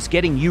podcast, is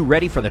getting you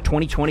ready for the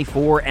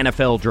 2024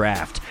 NFL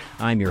Draft.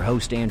 I'm your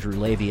host, Andrew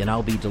Levy, and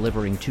I'll be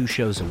delivering 2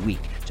 shows a week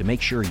to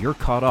make sure you're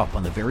caught up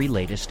on the very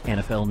latest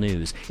NFL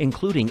news,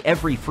 including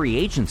every free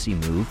agency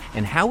move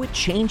and how it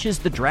changes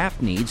the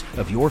draft needs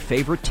of your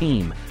favorite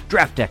team.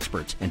 Draft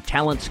experts and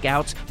talent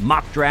scouts,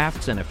 mock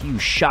drafts, and a few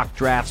shock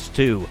drafts,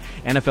 too.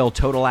 NFL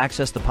Total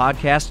Access, the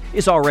podcast,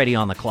 is already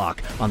on the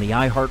clock on the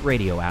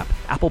iHeartRadio app,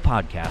 Apple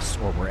Podcasts,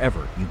 or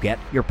wherever you get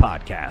your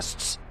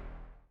podcasts.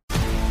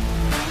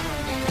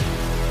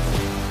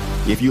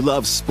 If you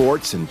love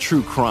sports and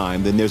true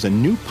crime, then there's a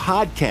new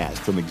podcast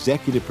from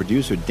executive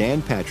producer Dan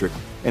Patrick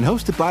and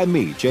hosted by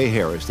me, Jay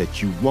Harris,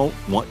 that you won't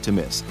want to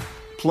miss.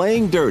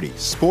 Playing Dirty: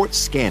 Sports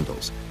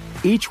Scandals.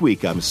 Each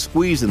week, I'm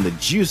squeezing the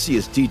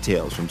juiciest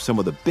details from some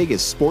of the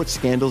biggest sports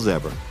scandals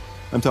ever.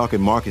 I'm talking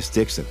Marcus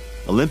Dixon,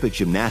 Olympic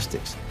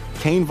gymnastics,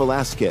 Cain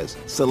Velasquez,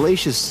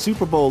 salacious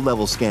Super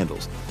Bowl-level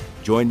scandals.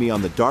 Join me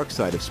on the dark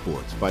side of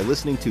sports by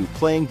listening to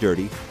Playing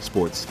Dirty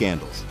Sports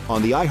Scandals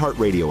on the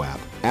iHeartRadio app,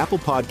 Apple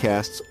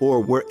Podcasts, or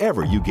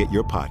wherever you get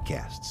your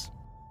podcasts.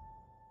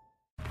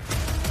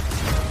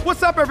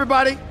 What's up,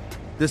 everybody?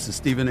 This is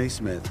Stephen A.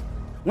 Smith.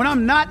 When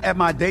I'm not at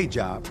my day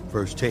job,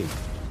 First Take,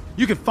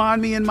 you can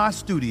find me in my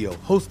studio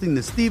hosting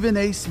the Stephen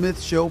A.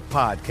 Smith Show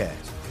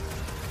podcast.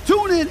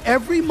 Tune in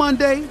every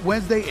Monday,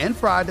 Wednesday, and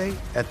Friday,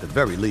 at the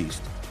very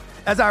least,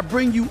 as I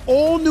bring you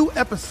all new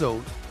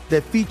episodes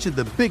that feature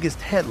the biggest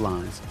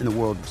headlines in the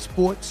world of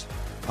sports,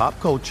 pop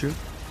culture,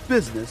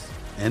 business,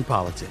 and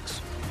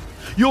politics.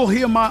 You'll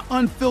hear my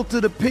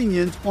unfiltered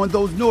opinions on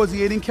those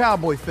nauseating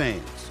Cowboy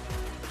fans,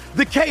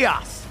 the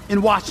chaos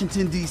in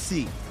Washington,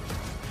 D.C.,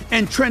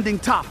 and trending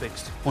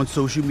topics on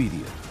social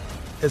media,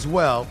 as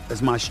well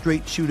as my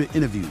straight shooter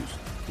interviews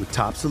with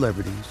top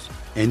celebrities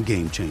and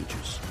game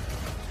changers.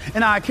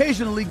 And I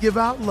occasionally give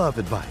out love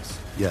advice.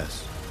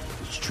 Yes,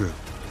 it's true.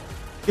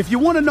 If you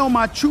want to know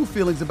my true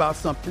feelings about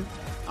something,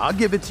 I'll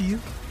give it to you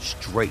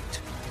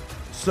straight.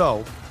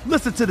 So,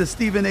 listen to the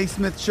Stephen A.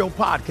 Smith Show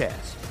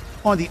podcast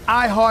on the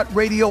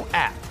iHeartRadio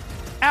app,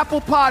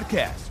 Apple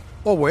Podcasts,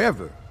 or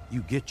wherever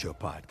you get your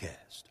podcast.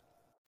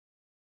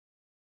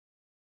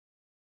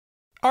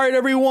 All right,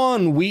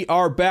 everyone, we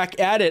are back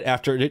at it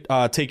after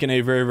taking a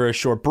very, very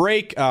short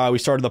break. We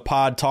started the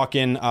pod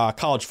talking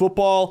college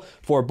football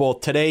for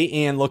both today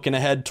and looking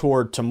ahead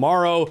toward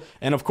tomorrow.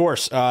 And of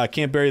course,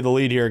 can't bury the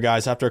lead here,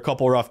 guys. After a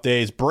couple rough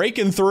days,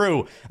 breaking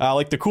through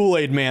like the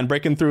Kool-Aid man,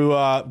 breaking through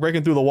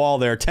the wall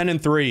there.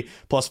 10-3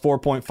 plus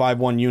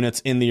 4.51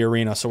 units in the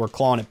arena. So we're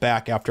clawing it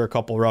back after a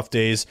couple rough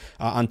days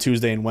on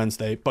Tuesday and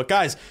Wednesday. But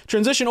guys,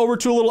 transition over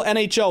to a little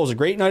NHL. It was a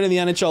great night in the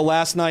NHL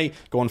last night,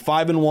 going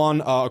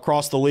 5-1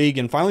 across the league,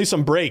 and finally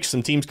some breaks,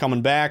 some teams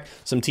coming back,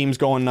 some teams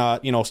going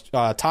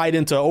tied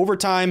into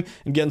overtime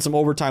and getting some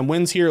overtime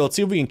wins here. Let's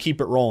see if we can keep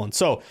it rolling.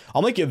 So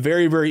I'll make it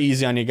very, very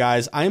easy on you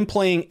guys. I'm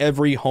playing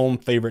every home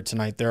favorite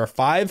tonight. There are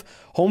 5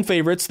 home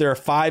favorites. There are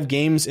 5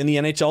 games in the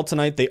NHL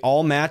tonight. They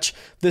all match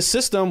this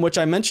system, which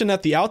I mentioned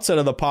at the outset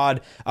of the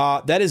pod.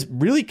 That is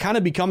really kind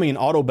of becoming an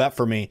auto bet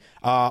for me.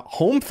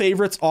 Home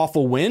favorites off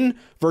a win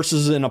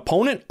versus an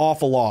opponent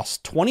off a loss.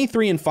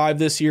 23-5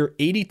 this year,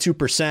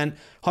 82%.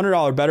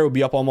 $100 better would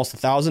be up almost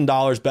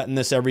 $1,000 betting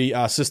this every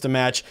system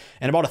match,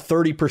 and about a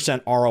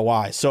 30%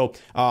 ROI. So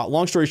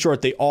long story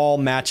short, they all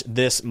match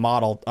this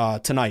model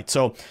tonight.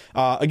 So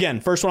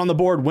again, first one on the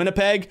board,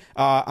 Winnipeg.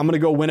 I'm going to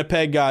go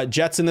Winnipeg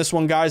Jets in this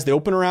one, guys. They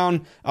open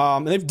around,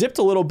 and they've dipped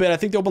a little bit. I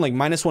think they open like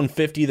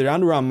 -150. They're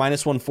down to around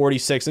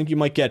 -146. I think you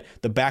might get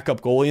the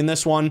backup goalie in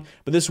this one.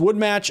 But this would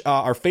match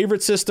our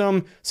favorite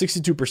system,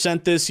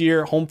 62% this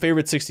year. Home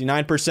favorite,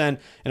 69%.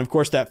 And of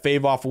course, that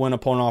fave off a win,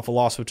 opponent off a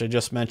loss, which I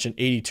just mentioned,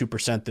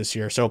 82% this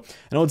year. So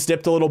I know it's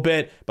dipped a little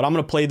bit, but I'm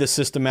going to play this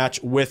system match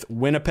with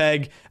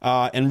Winnipeg.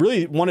 And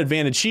really, one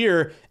advantage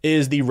here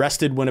is the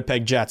rested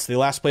Winnipeg Jets. They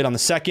last played on the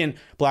 2nd.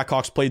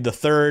 Blackhawks played the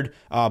 3rd.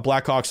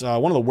 Blackhawks,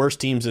 one of the worst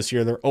teams this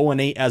year. They're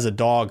 0-8 as a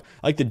dog.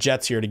 I like the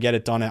Jets here to get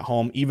it done at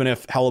home, even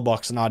if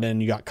Hellebuck's not in.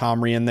 You got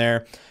Comrie in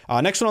there.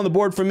 Next one on the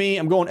board for me,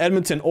 I'm going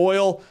Edmonton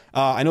Oil.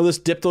 I know this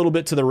dipped a little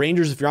bit to the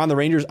Rangers. If you're on the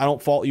Rangers, I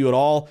don't fault you at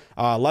all.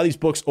 A lot of these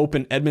books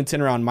open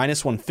Edmonton around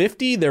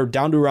 -150. They're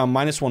down to around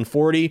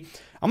 -140.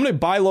 I'm going to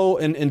buy low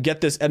and get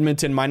this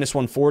Edmonton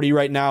 -140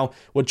 right now.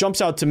 What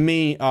jumps out to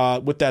me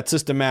with that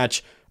system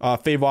match,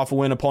 fave off a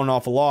win, opponent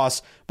off a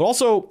loss, but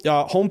also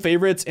home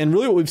favorites, and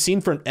really what we've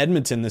seen from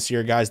Edmonton this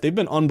year, guys. They've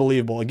been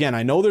unbelievable. Again,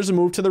 I know there's a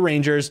move to the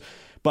Rangers,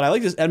 but I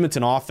like this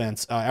Edmonton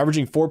offense,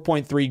 averaging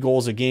 4.3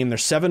 goals a game. They're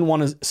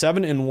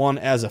 7-1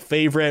 as a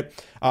favorite.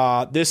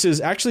 This is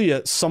actually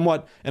a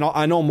somewhat, and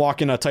I know I'm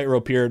walking a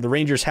tightrope here. The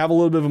Rangers have a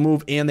little bit of a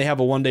move, and they have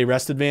a one-day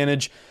rest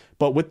advantage.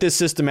 But with this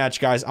system match,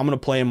 guys, I'm going to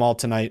play them all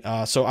tonight.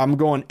 So I'm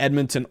going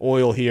Edmonton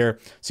Oil here,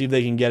 see if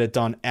they can get it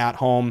done at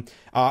home.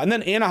 And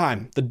then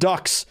Anaheim, the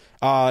Ducks.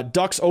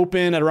 Ducks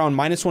open at around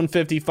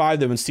 -155.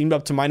 They've been steamed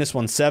up to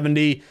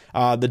 -170.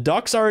 The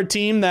Ducks are a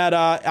team that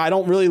I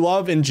don't really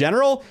love in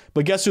general,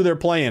 but guess who they're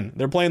playing?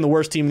 They're playing the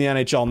worst team in the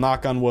NHL.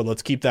 Knock on wood.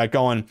 Let's keep that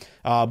going.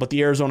 But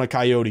the Arizona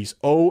Coyotes,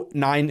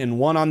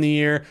 0-9-1 on the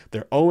year.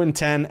 They're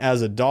 0-10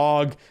 as a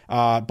dog.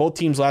 Both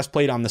teams last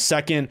played on the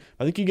 2nd.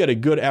 I think you get a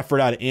good effort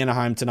out of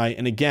Anaheim tonight.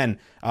 And again,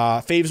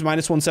 faves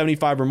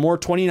 -175 or more,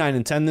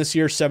 29-10 this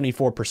year,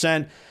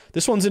 74%.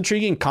 This one's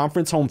intriguing.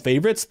 Conference home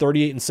favorites,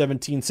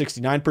 38-17,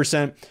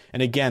 69%.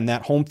 And again,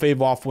 that home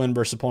fave off win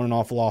versus opponent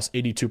off loss,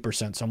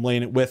 82%. So I'm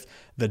laying it with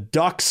the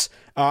Ducks.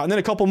 And then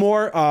a couple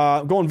more.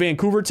 Going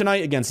Vancouver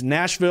tonight against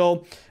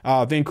Nashville.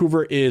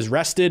 Vancouver is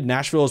rested.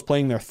 Nashville is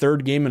playing their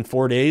 3rd game in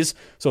 4 days.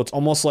 So it's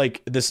almost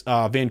like this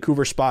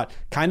Vancouver spot,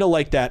 kind of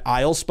like that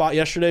Isles spot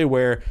yesterday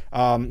where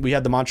we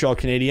had the Montreal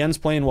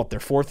Canadiens playing, their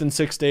 4th in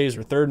 6 days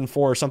or 3rd in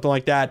 4 or something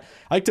like that.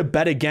 I like to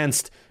bet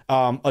against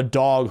a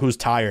dog who's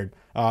tired.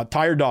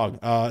 Tired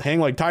dog, hang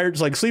like tired,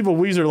 like sleep a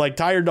Weezer like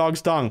tired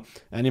dog's tongue.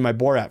 Any of my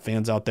Borat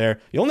fans out there,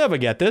 you'll never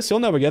get this. You'll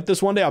never get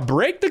this. One day I'll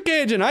break the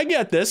cage and I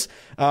get this.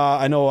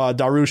 I know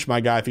Darush, my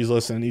guy, if he's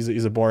listening,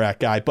 he's a Borat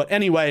guy. But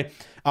anyway,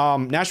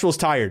 Nashville's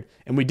tired,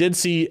 and we did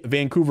see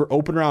Vancouver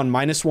open around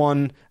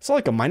 -1. It's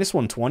like a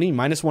 -120,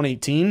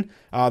 -118.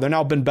 They're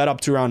now been bet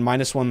up to around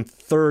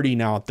 -130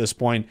 now at this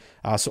point.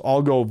 So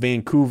I'll go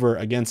Vancouver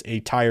against a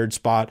tired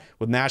spot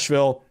with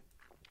Nashville.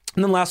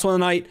 And then last one of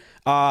the night,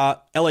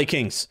 LA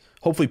Kings.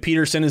 Hopefully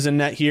Peterson is in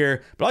net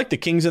here, but I like the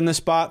Kings in this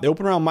spot. They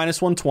open around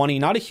 -120.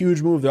 Not a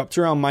huge move. They're up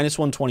to around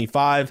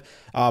 -125,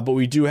 but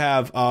we do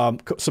have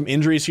some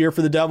injuries here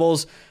for the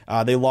Devils.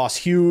 They lost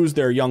Hughes,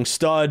 their young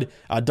stud,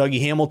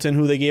 Dougie Hamilton,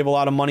 who they gave a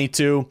lot of money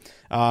to.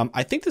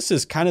 I think this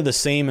is kind of the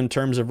same in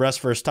terms of rest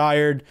versus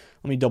tired.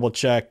 Let me double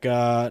check.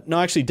 No,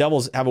 actually,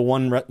 Devils have a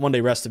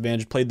one-day rest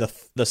advantage. Played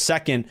the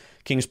second.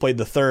 Kings played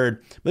the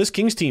third. But this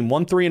Kings team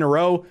won 3 in a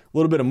row. A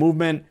little bit of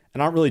movement.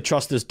 And I don't really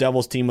trust this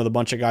Devils team with a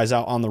bunch of guys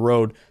out on the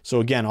road.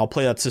 So again, I'll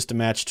play that system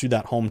match to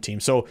that home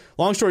team. So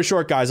long story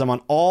short, guys, I'm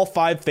on all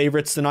 5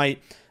 favorites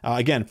tonight.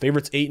 Again,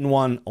 favorites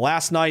 8-1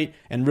 last night.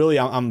 And really,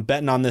 I'm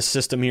betting on this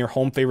system here.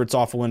 Home favorites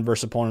off a win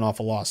versus opponent off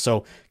a loss.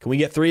 So can we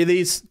get 3 of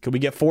these? Can we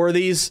get 4 of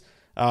these?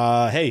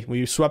 Hey,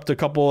 we swept a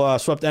couple,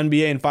 swept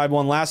NBA in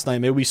 5-1 last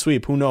night. Maybe we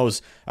sweep, who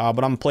knows?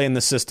 But I'm playing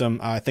this system.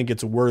 I think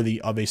it's worthy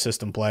of a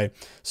system play.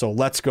 So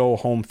let's go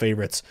home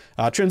favorites.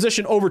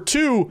 Transition over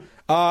to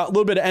a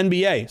little bit of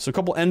NBA. So a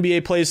couple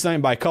NBA plays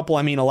tonight. By a couple,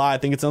 I mean a lot. I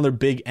think it's another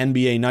big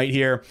NBA night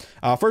here.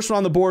 First one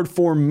on the board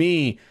for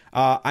me,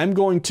 I'm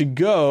going to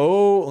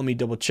go, let me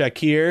double check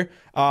here,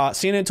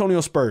 San Antonio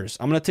Spurs.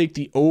 I'm going to take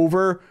the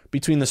over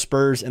between the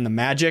Spurs and the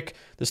Magic.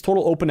 This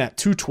total opened at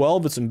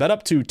 212. It's been bet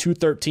up to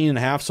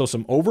 213.5, so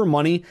some over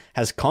money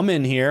has come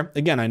in here.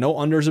 Again, I know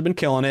unders have been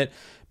killing it,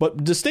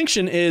 but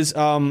distinction is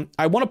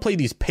I want to play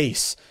these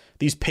pace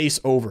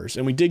overs.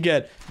 And we did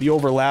get the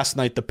over last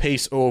night, the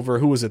pace over.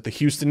 Who was it? The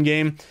Houston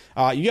game.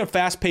 You get a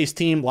fast-paced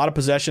team, a lot of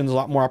possessions, a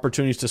lot more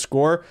opportunities to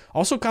score.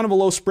 Also kind of a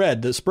low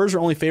spread. The Spurs are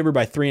only favored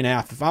by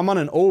 3.5. If I'm on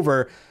an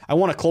over, I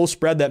want a close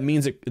spread. That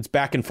means it's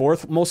back and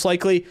forth, most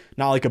likely.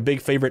 Not like a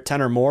big favorite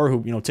 10 or more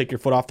who, take your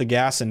foot off the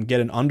gas and get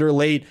an under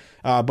late.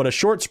 But a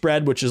short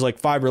spread, which is like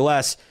 5 or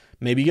less,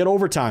 maybe you get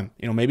overtime.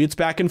 Maybe it's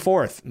back and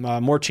forth.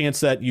 More chance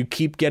that you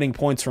keep getting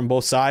points from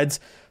both sides.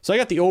 So I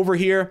got the over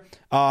here.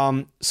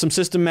 Some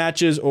system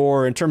matches,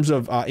 or in terms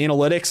of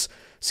analytics,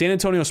 San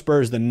Antonio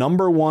Spurs, the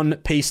number 1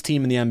 pace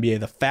team in the NBA,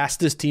 the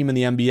fastest team in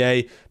the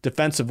NBA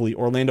defensively.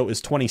 Orlando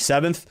is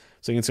 27th.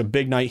 So it's a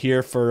big night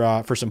here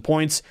for some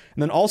points.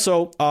 And then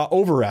also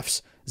over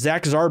refs.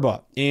 Zach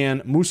Zarba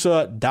and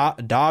Musa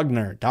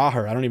Dagner,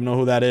 I don't even know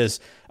who that is,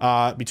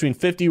 between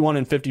 51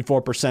 and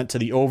 54% to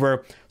the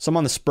over. So I'm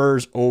on the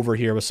Spurs over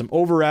here with some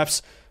over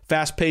refs,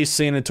 fast-paced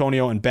San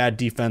Antonio, and bad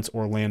defense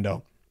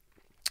Orlando.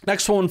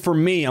 Next one for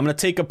me, I'm going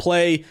to take a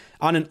play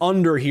on an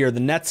under here. The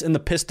Nets and the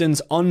Pistons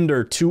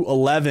under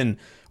 211,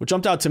 which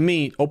jumped out to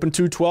me. Open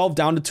 212,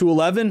 down to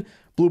 211.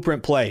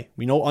 Blueprint play.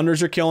 We know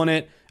unders are killing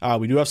it.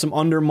 We do have some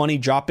under money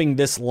dropping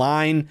this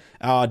line.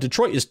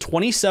 Detroit is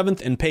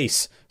 27th in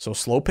pace. So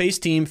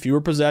slow-paced team,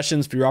 fewer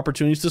possessions, fewer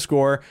opportunities to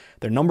score.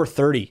 They're number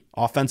 30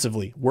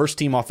 offensively, worst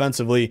team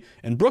offensively.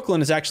 And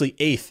Brooklyn is actually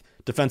 8th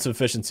defensive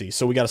efficiency.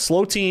 So we got a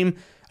slow team,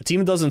 a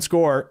team that doesn't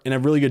score, and a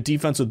really good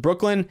defense with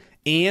Brooklyn.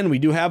 And we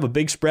do have a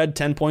big spread,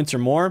 10 points or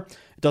more.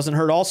 It doesn't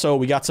hurt also.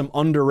 We got some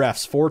under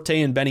refs,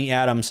 Forte and Benny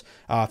Adams,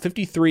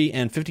 53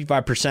 and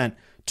 55%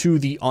 to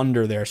the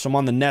under there. So I'm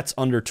on the Nets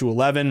under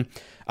 211.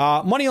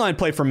 Moneyline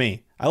play for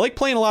me. I like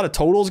playing a lot of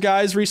totals,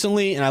 guys,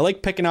 recently, and I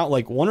like picking out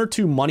like 1 or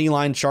 2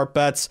 moneyline sharp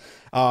bets.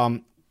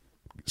 Kind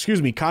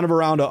of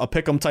around a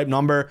pick'em type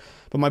number.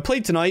 But my play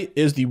tonight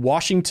is the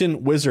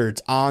Washington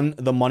Wizards on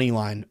the money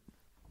line.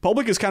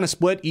 Public is kind of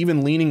split,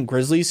 even leaning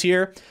Grizzlies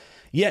here.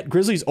 Yet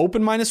Grizzlies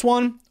open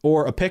 -1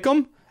 or a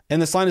pick'em,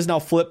 and this line is now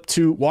flipped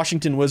to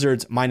Washington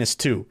Wizards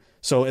 -2.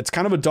 So it's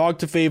kind of a dog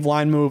to fave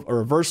line move, a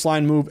reverse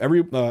line move.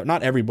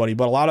 Not everybody,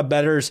 but a lot of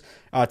bettors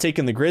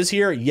taking the Grizz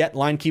here. Yet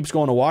line keeps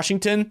going to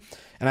Washington.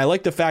 And I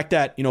like the fact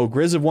that,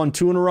 Grizz have won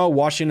 2 in a row.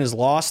 Washington has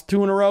lost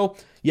 2 in a row.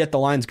 Yet the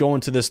line's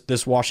going to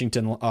this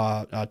Washington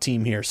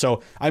team here.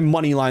 So I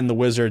moneyline the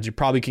Wizards. You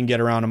probably can get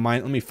around a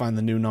let me find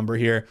the new number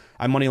here.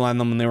 I moneyline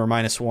them when they were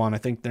 -1. I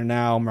think they're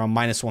now around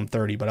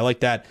 -130. But I like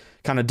that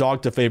kind of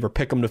dog to fave or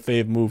pick them to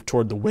fave move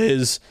toward the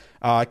Wiz.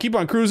 Keep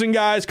on cruising,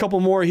 guys. Couple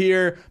more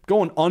here.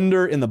 Going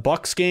under in the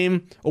Bucks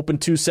game. Open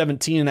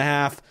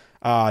 217.5.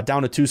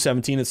 Down to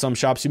 217 at some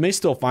shops. You may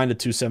still find a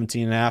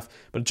 217.5,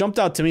 but it jumped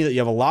out to me that you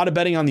have a lot of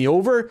betting on the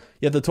over,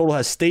 yet the total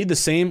has stayed the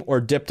same or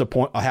dipped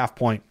a half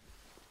point.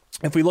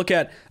 If we look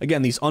at,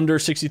 again, these under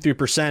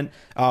 63%,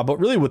 but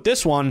really with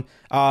this one,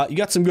 you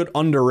got some good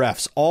under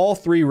refs. All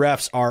 3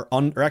 refs are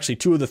or actually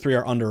 2 of the 3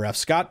 are under refs.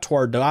 Scott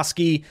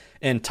Twardowski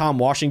and Tom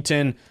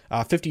Washington,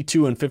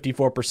 52 and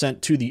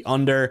 54% to the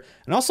under.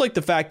 And I also like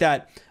the fact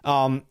that,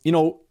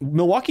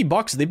 Milwaukee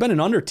Bucks, they've been an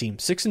under team,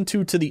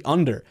 6-2 to the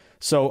under.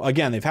 So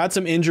again, they've had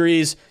some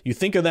injuries. You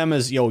think of them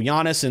as,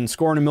 Giannis and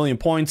scoring 1 million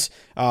points,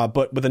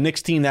 but with a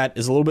Knicks team that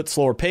is a little bit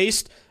slower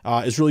paced,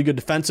 is really good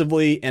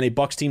defensively, and a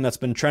Bucks team that's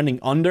been trending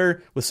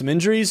under with some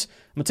injuries.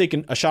 I'm going to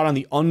take a shot on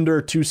the under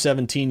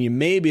 217. You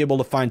may be able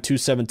to find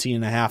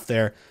 217.5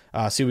 there.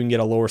 See if we can get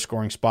a lower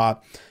scoring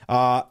spot.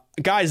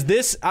 guys,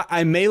 this,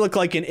 I may look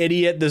like an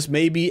idiot. This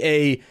may be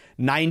a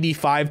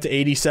 95 to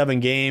 87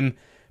 game.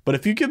 But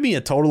if you give me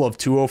a total of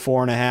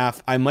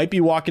 204.5, I might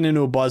be walking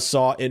into a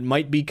buzzsaw. It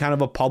might be kind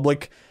of a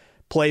public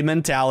play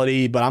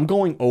mentality, but I'm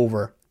going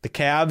over. The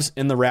Cavs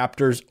and the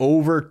Raptors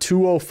over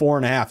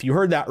 204.5. You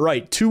heard that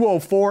right,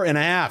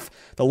 204.5.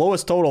 The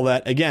lowest total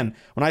that, again,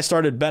 when I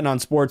started betting on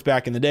sports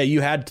back in the day,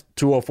 you had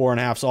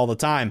 204.5s all the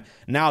time.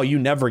 Now you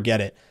never get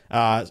it,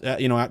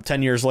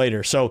 10 years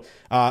later. So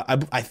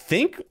I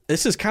think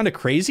this is kind of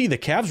crazy. The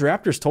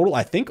Cavs-Raptors total,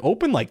 I think,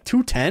 opened like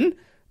 210,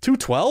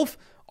 212,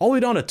 all the way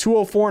down to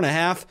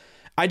 204.5.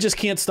 I just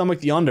can't stomach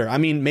the under. I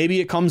mean, maybe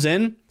it comes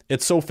in.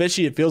 It's so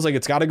fishy, it feels like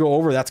it's got to go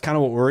over. That's kind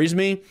of what worries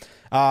me.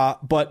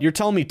 But you're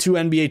telling me two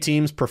NBA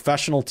teams,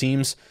 professional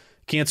teams,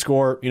 can't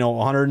score,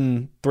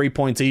 103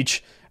 points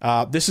each.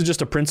 This is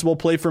just a principal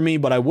play for me.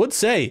 But I would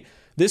say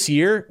this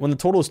year, when the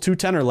total is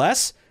 210 or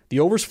less, the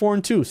over's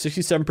 4-2,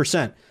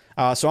 67%.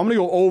 So I'm going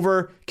to go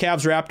over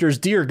Cavs Raptors.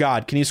 Dear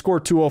God, can you score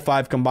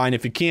 205 combined?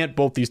 If you can't,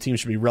 both these teams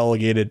should be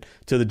relegated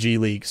to the G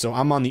League. So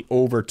I'm on the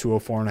over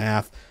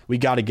 204.5. We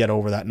got to get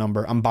over that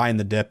number. I'm buying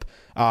the dip.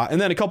 And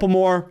then a couple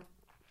more.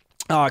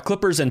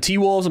 Clippers and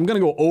T-Wolves. I'm going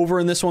to go over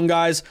in this one,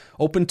 guys.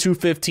 Open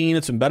 215.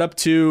 It's been bet up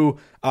to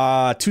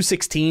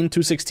 216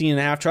 and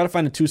a half. Try to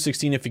find a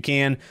 216 if you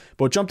can.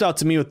 But what jumped out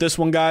to me with this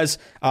one, guys,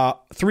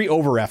 3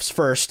 over refs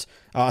first,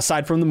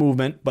 aside from the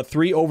movement, but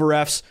 3 over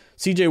refs.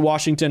 CJ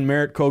Washington,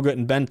 Merritt Kogut,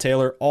 and Ben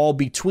Taylor, all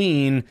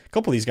between. A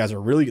couple of these guys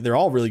they're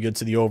all really good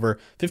to the over.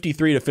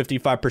 53 to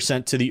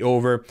 55% to the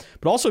over.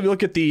 But also, if you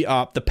look at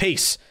the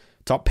pace,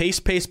 top pace.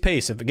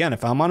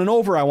 If I'm on an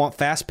over, I want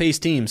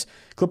fast-paced teams.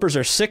 Clippers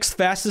are 6th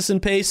fastest in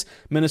pace.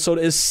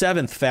 Minnesota is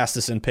 7th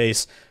fastest in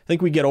pace. I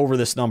think we get over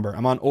this number.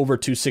 I'm on over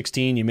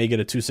 216. You may get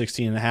a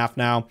 216.5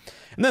 now.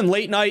 And then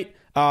late night,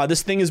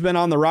 this thing has been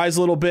on the rise a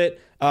little bit.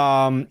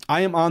 I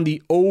am on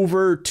the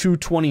over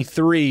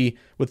 223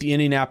 with the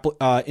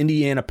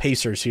Indiana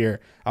Pacers here.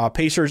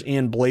 Pacers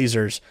and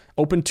Blazers.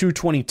 Open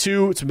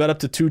 222. It's bet up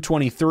to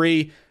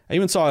 223. I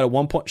even saw it at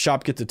one point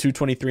shop get to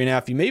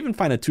 223.5. You may even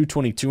find a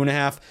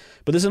 222.5,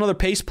 but there's another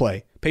pace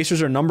play.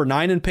 Pacers are number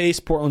 9 in pace.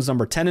 Portland's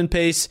number 10 in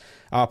pace.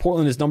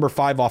 Portland is number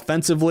 5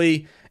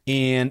 offensively,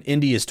 and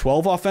Indy is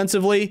 12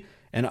 offensively.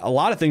 And a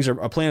lot of things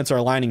planets are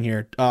aligning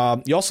here.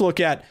 You also look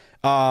at,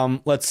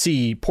 let's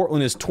see,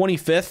 Portland is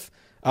 25th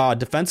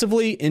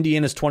defensively.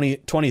 Indiana's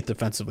 20th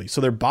defensively.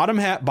 So they're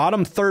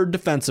bottom third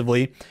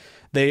defensively.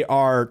 They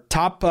are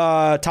top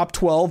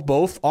 12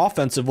 both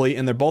offensively,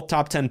 and they're both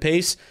top 10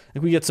 pace. I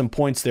think we get some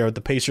points there with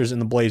the Pacers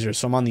and the Blazers.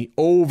 So I'm on the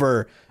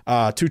over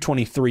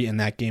 223 in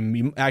that game.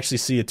 You actually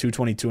see a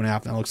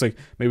 222.5. Now it looks like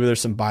maybe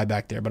there's some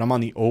buyback there, but I'm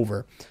on the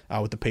over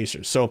with the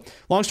Pacers. So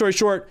long story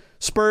short,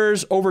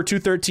 Spurs over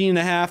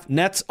 213.5.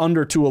 Nets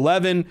under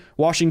 211.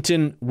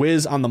 Washington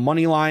Wiz on the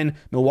money line.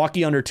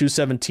 Milwaukee under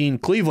 217.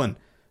 Cleveland.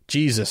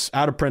 Jesus,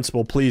 out of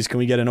principle, please, can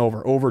we get an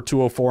over? Over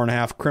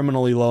 204.5,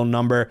 criminally low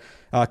number.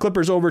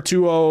 Clippers over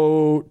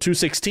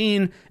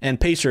 216, and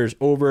Pacers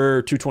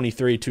over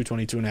 223,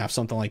 222.5,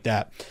 something like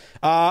that.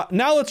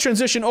 Now let's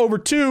transition over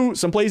to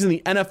some plays in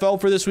the NFL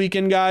for this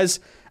weekend,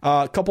 guys.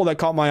 A couple that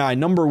caught my eye.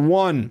 Number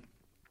 1,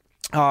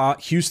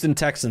 Houston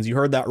Texans. You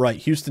heard that right.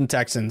 Houston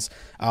Texans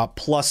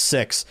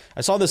 +6.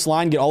 I saw this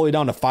line get all the way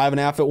down to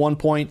 5.5 at one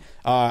point.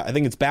 I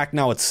think it's back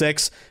now at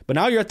 6. But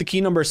now you're at the key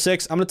number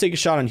 6. I'm going to take a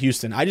shot on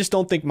Houston. I just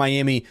don't think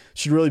Miami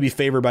should really be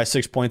favored by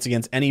 6 points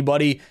against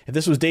anybody. If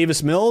this was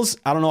Davis Mills,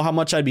 I don't know how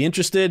much I'd be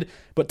interested.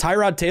 But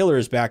Tyrod Taylor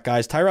is back,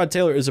 guys. Tyrod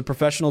Taylor is a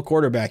professional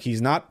quarterback.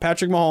 He's not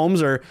Patrick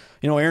Mahomes or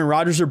Aaron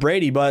Rodgers or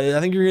Brady, but I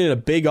think you're going to get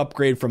a big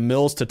upgrade from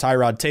Mills to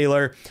Tyrod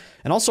Taylor.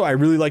 And also, I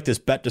really like this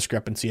bet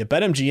discrepancy. At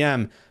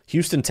BetMGM,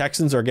 Houston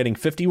Texans are getting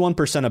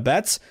 51% of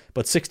bets,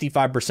 but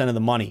 65% of the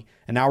money.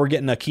 And now we're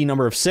getting a key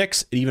number of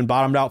 6. It even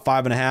bottomed out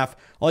 5.5. I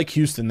like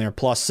Houston there,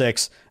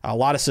 +6. A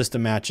lot of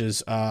system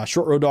matches.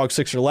 Short road dog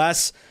 6 or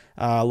less.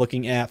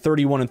 Looking at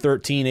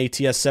 31-13,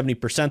 ATS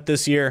 70%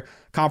 this year.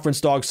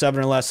 Conference dog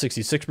 7 or less,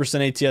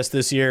 66% ATS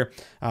this year.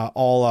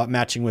 All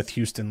matching with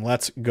Houston.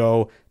 Let's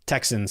go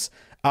Texans.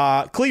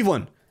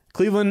 Cleveland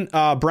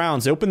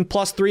Browns, they opened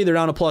 +3. They're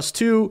down to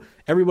 +2.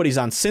 Everybody's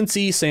on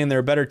Cincy, saying they're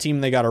a better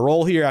team. They got a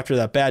roll here after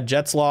that bad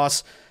Jets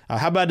loss.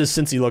 How bad does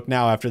Cincy look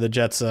now after the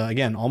Jets,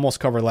 again, almost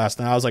covered last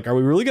night? I was like, are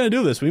we really going to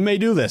do this? We may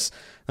do this.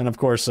 And, of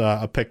course,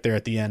 a pick there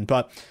at the end.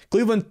 But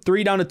Cleveland,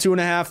 3 down to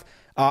 2.5.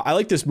 I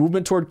like this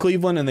movement toward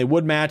Cleveland, and they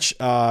would match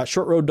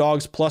short road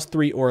dogs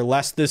 +3 or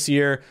less this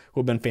year,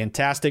 who have been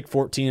fantastic,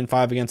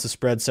 14-5 against the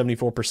spread,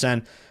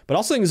 74%. But I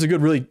also think it's a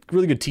good, really,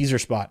 really good teaser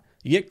spot.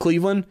 You get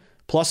Cleveland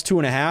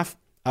 +2.5.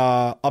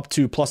 Up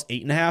to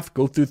 +8.5,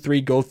 go through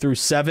 3, go through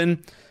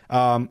 7.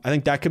 I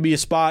think that could be a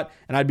spot,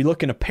 and I'd be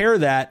looking to pair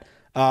that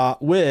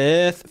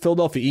with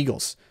Philadelphia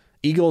Eagles.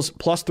 Eagles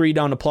 +3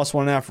 down to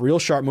 +1.5, real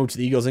sharp move to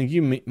the Eagles. I think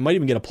you might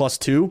even get a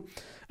 +2,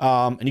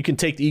 and you can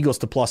take the Eagles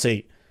to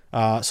 +8.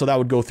 So that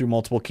would go through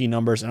multiple key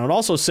numbers. And I would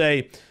also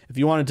say, if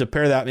you wanted to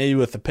pair that maybe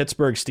with the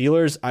Pittsburgh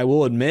Steelers, I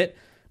will admit,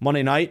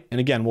 Monday night, and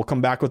again, we'll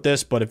come back with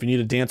this, but if you need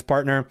a dance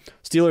partner,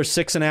 Steelers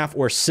 6.5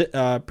 or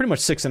pretty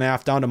much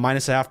 6.5 down to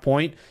 -0.5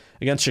 point.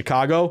 against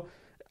Chicago.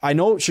 I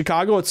know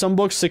Chicago at some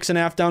books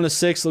 6.5 down to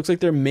 6. Looks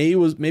like there maybe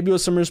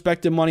was some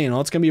respected money. I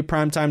know it's going to be a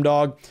primetime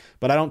dog,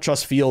 but I don't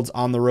trust Fields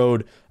on the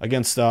road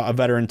against a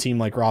veteran team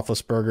like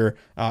Roethlisberger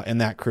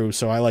and that crew.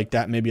 So I like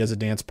that maybe as a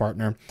dance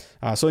partner.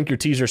 So I think your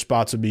teaser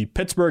spots would be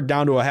Pittsburgh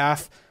down to a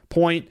 0.5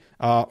 point,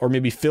 or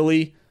maybe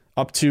Philly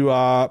up to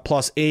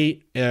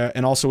 +8,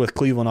 and also with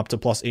Cleveland up to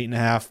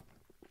 +8.5.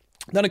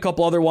 Then a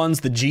couple other ones,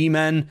 the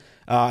G-Men.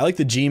 I like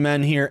the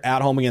G-Men here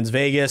at home against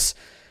Vegas.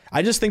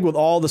 I just think with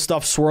all the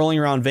stuff swirling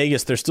around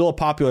Vegas, they're still a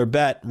popular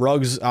bet.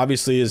 Ruggs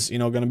obviously is,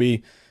 going to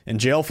be in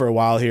jail for a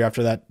while here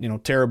after that,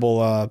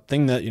 terrible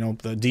thing that,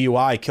 the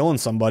DUI killing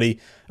somebody.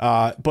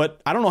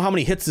 But I don't know how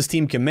many hits this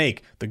team can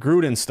make. The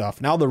Gruden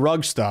stuff, now the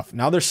Ruggs stuff.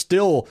 Now they're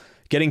still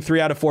getting 3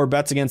 out of 4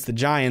 bets against the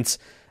Giants.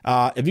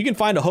 If you can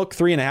find a hook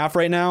 3.5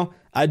 right now,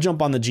 I'd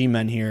jump on the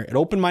G-Men here. It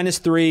opened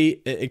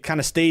 -3. It kind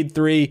of stayed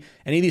 3.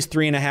 Any of these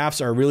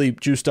 3.5s are really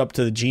juiced up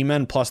to the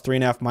G-Men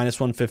 +3.5,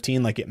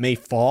 -115. Like it may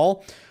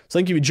fall. So I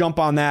think if you jump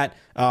on that,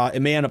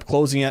 it may end up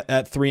closing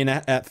at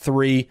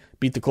 3,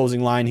 beat the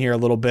closing line here a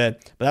little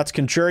bit. But that's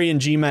Contrarian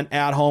G-Men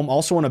at home.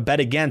 Also want to bet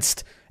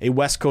against a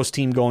West Coast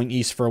team going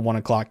east for a 1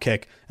 o'clock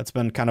kick. That's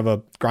been kind of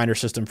a grinder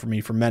system for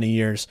me for many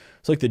years.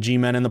 So like the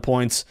G-Men and the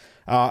points.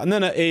 And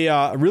then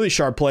a really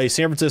sharp play,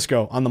 San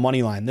Francisco on the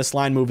money line. This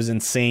line move is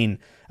insane.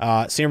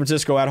 San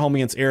Francisco at home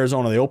against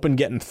Arizona. They opened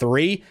getting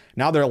 3.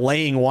 Now they're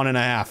laying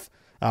 1.5.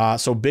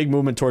 So big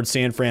movement towards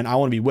San Fran. I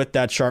want to be with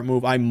that sharp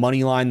move. I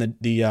moneyline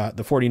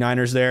the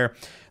 49ers there. And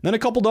then a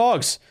couple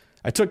dogs.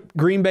 I took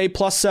Green Bay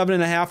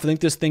 +7.5. I think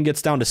this thing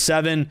gets down to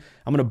 7.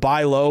 I'm going to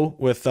buy low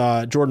with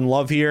Jordan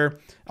Love here.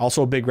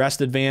 Also a big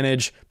rest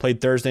advantage. Played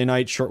Thursday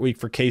night, short week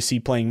for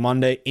KC playing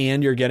Monday,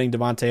 and you're getting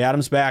Devontae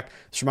Adams back.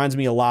 This reminds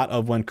me a lot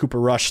of when Cooper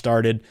Rush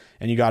started,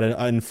 and you got an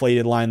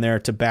inflated line there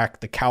to back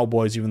the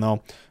Cowboys, even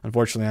though,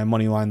 unfortunately, I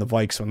moneylined the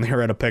Vikes when they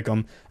were at a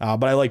pick'em.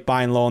 But I like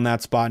buying low in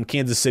that spot. In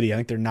Kansas City, I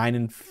think they're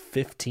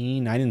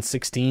 9-15,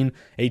 9-16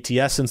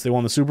 ATS since they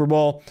won the Super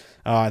Bowl.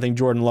 I think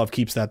Jordan Love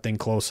keeps that thing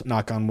close.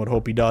 Knock on wood,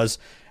 hope he does.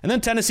 And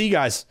then Tennessee,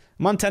 guys.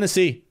 I'm on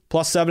Tennessee,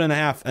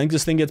 +7.5. I think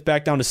this thing gets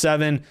back down to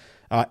 7.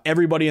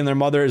 Everybody and their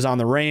mother is on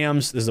the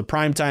Rams. This is a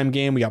primetime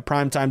game. We got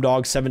primetime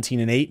dogs,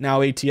 17-8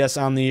 now ATS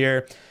on the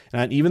year.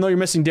 And even though you're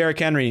missing Derrick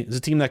Henry, it's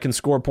a team that can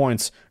score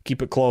points.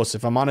 Keep it close.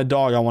 If I'm on a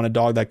dog, I want a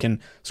dog that can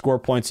score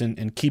points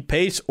and keep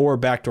pace or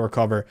backdoor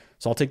cover.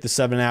 So I'll take the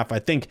 7.5. I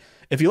think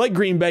if you like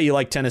Green Bay, you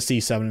like Tennessee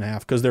 7.5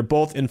 because they're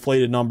both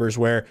inflated numbers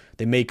where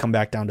they may come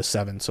back down to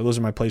 7. So those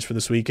are my plays for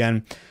this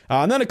weekend.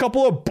 And then a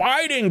couple of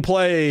biting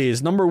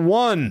plays. Number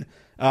 1.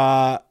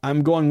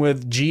 I'm going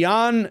with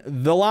Gian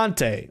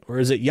Villante, or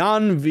is it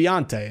Jan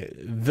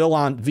Villante?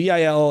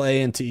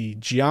 Villante,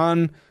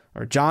 Gian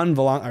or John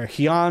Villante, or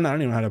Gian, I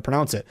don't even know how to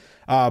pronounce it.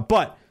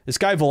 But this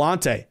guy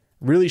Villante,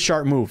 really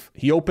sharp move.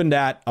 He opened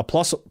at a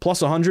plus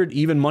 100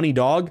 even money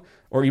dog,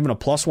 or even a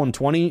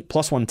 +120,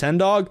 +110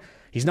 dog.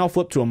 He's now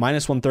flipped to a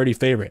 -130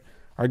 favorite.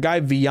 Our guy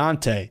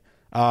Villante,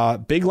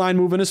 big line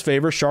move in his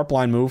favor, sharp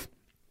line move.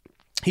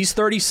 He's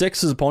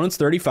 36, his opponent's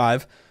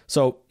 35,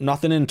 so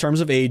nothing in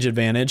terms of age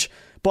advantage.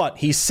 But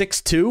he's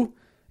 6'2",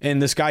 and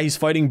this guy he's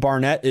fighting,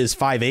 Barnett, is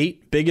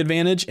 5'8", big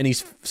advantage, and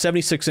he's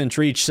 76-inch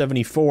reach,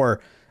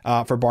 74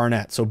 for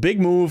Barnett. So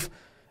big move,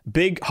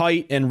 big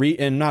height,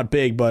 and not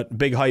big, but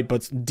big height,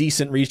 but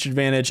decent reach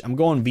advantage. I'm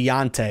going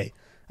Villante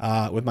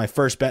with my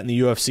first bet in the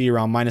UFC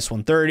around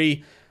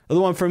 -130.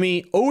 Other one for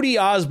me, Ode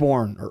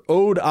Osborne.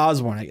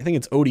 I think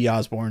it's Ode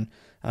Osborne.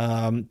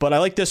 But I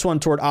like this one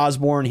toward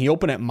Osborne. He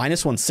opened at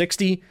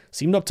 -160,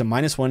 seemed up to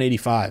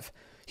 -185.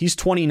 He's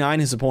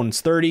 29, his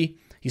opponent's 30.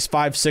 He's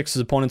 5'6",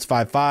 his opponent's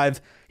 5'5".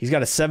 He's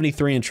got a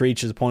 73-inch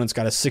reach. His opponent's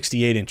got a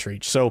 68-inch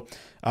reach. So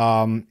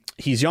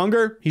he's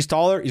younger, he's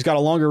taller, he's got a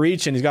longer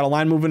reach, and he's got a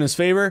line move in his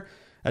favor.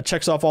 That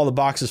checks off all the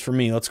boxes for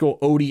me. Let's go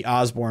Ode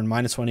Osborne,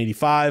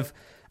 -185.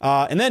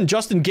 And then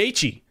Justin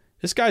Gaethje.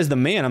 This guy's the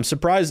man. I'm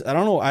surprised. I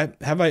don't know. I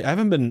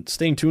haven't been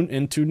staying tuned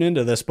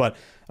into this, but I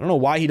don't know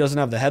why he doesn't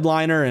have the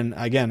headliner. And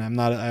again,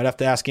 I'd have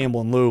to ask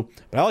Gamble and Lou,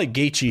 but I like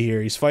Gaethje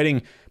here. He's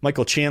fighting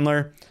Michael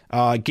Chandler.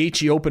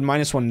 Gaethje opened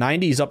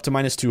 -190. He's up to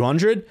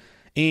 -200.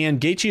 And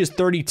Gaethje is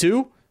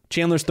 32.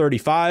 Chandler's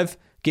 35.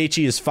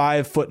 Gaethje is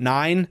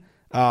 5'9".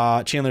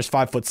 Chandler's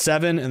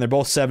 5'7", and they're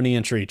both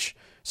 70-inch reach.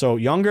 So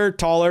younger,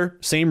 taller,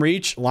 same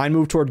reach. Line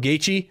move toward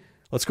Gaethje.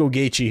 Let's go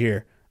Gaethje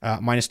here.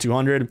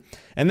 -200.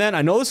 And then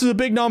I know this is a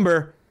big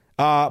number,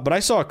 but I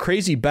saw a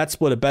crazy bet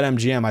split at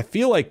BetMGM. I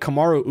feel like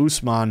Kamaru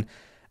Usman,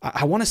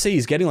 I want to say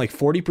he's getting like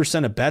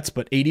 40% of bets,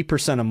 but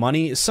 80% of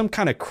money. Is some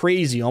kind of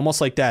crazy, almost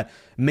like that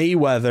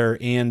Mayweather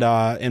and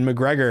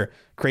McGregor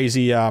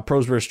crazy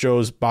Pros vs.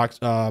 Joe's box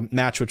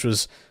match, which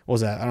what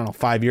was that? I don't know,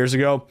 5 years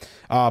ago.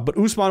 But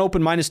Usman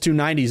opened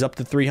 -290. He's up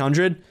to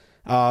 300.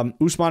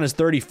 Usman is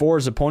 34.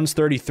 His opponent's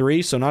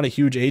 33, so not a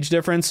huge age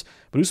difference.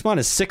 But Usman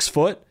is 6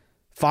 foot.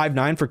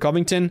 5'9" for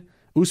Covington.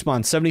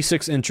 Usman,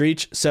 76-inch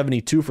reach,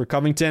 72 for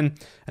Covington.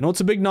 I know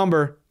it's a big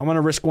number. I'm going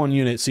to risk 1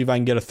 unit, see if I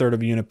can get a third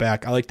of a unit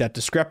back. I like that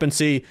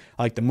discrepancy.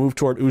 I like the move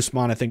toward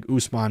Usman. I think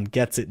Usman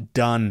gets it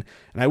done.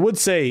 And I would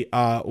say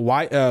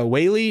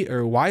Weili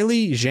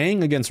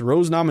Zhang against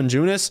Rose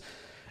Namajunas.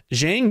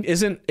 Zhang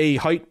isn't a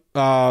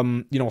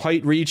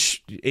height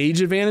reach,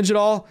 age advantage at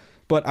all,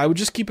 but I would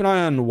just keep an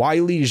eye on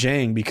Weili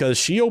Zhang because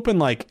she opened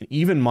like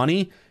even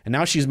money, and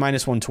now she's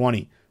minus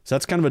 120. So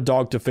that's kind of a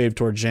dog to fave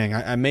towards Zhang.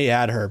 I may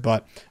add her,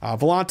 but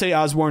Vellante,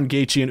 Osborne,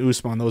 Gaethje, and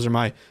Usman, those are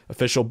my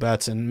official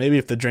bets, and maybe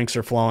if the drinks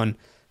are flowing,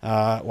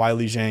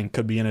 Weili Zhang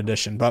could be in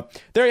addition. But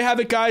there you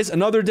have it, guys.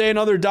 Another day,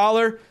 another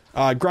dollar.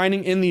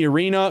 Grinding in the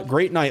arena.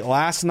 Great night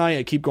last night.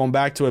 I keep going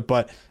back to it,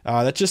 but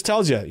that just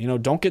tells you,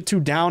 don't get too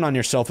down on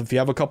yourself if you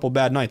have a couple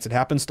bad nights. It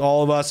happens to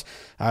all of us.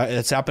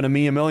 It's happened to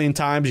me a million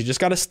times. You just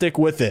got to stick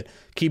with it.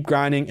 Keep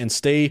grinding and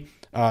stay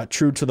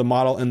true to the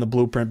model and the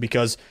blueprint,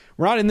 because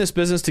we're not in this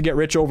business to get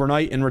rich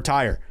overnight and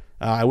retire.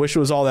 I wish it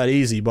was all that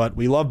easy, but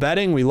we love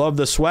betting, we love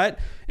the sweat,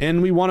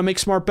 and we want to make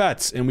smart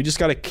bets, and we just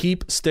got to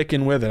keep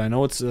sticking with it. I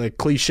know it's a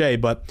cliche,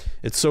 but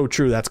it's so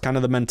true. That's kind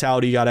of the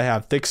mentality you got to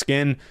have. Thick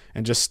skin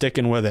and just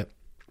sticking with it.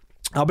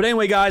 But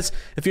anyway, guys,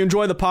 if you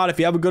enjoy the pod, if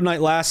you have a good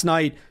night last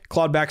night,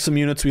 clawed back some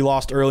units we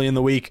lost early in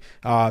the week.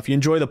 If you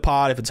enjoy the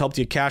pod, if it's helped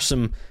you cash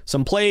some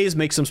plays,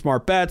 make some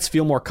smart bets,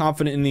 feel more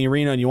confident in the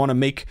arena, and you want to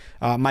make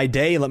my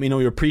day, let me know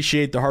you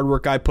appreciate the hard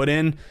work I put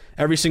in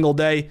every single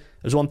day.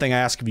 There's one thing I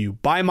ask of you.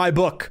 Buy my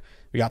book.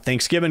 We got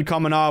Thanksgiving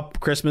coming up.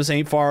 Christmas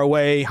ain't far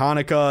away.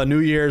 Hanukkah, New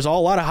Year's, a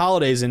lot of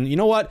holidays. And you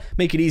know what?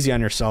 Make it easy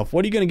on yourself.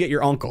 What are you going to get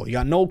your uncle? You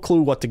got no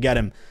clue what to get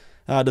him.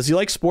 Does he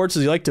like sports?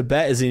 Does he like to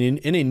bet? Is he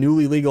in a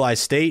newly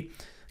legalized state?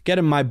 Get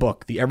him my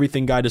book, The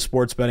Everything Guide to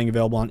Sports Betting,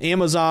 available on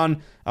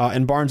Amazon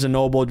and Barnes &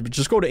 Noble.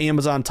 Just go to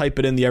Amazon, type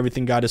it in, The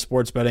Everything Guide to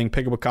Sports Betting,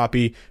 pick up a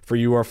copy for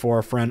you or for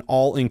a friend,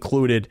 all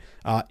included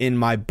in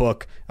my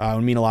book. It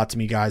would mean a lot to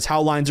me, guys.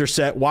 How lines are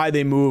set, why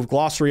they move,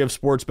 glossary of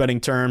sports betting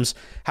terms,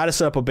 how to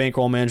set up a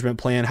bankroll management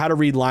plan, how to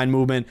read line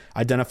movement,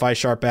 identify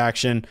sharp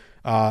action,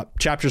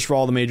 chapters for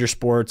all the major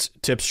sports,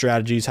 tips,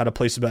 strategies, how to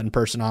place a bet in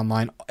person,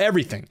 online,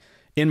 everything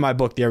in my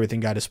book, The Everything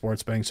Guide to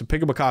Sports Betting. So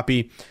pick up a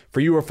copy for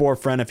you or for a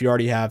friend if you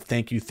already have.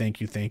 Thank you.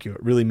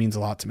 It really means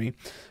a lot to me.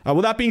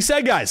 With that being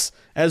said, guys,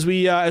 as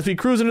we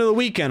cruise into the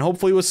weekend,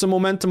 hopefully with some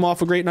momentum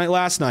off a great night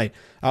last night,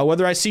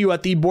 whether I see you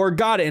at the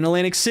Borgata in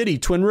Atlantic City,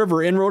 Twin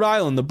River in Rhode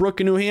Island, the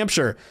Brook in New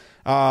Hampshire,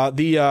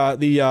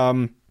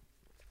 Foxwoods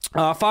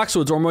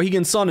or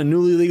Mohegan Sun in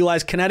newly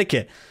legalized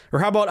Connecticut, or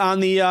how about on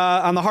the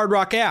Hard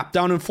Rock app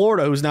down in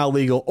Florida, who's now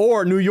legal,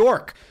 or New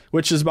York,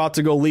 which is about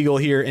to go legal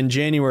here in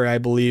January, I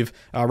believe,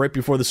 right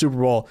before the Super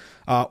Bowl,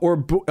 or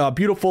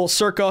beautiful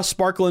Circa,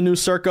 sparkling new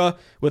Circa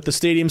with the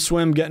Stadium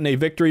Swim getting a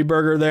victory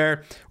burger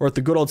there, or at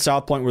the good old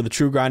South Point where the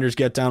true grinders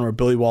get down, where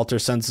Billy Walter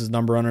sends his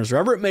number runners,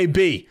 wherever it may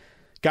be.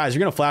 Guys,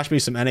 you're going to flash me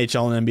some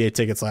NHL and NBA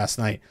tickets last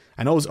night.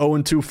 I know it was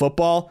 0-2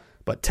 football,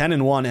 but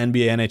 10-1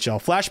 NBA,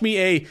 NHL. Flash me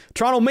a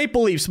Toronto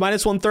Maple Leafs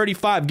minus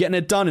 135, getting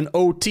it done in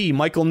OT.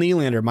 Michael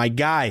Nylander, my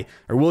guy,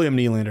 or William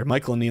Nylander.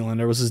 Michael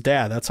Nylander was his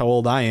dad. That's how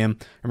old I am.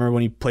 I remember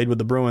when he played with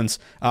the Bruins.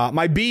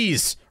 My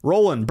Bees,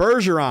 Roland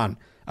Bergeron,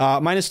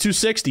 minus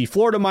 260.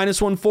 Florida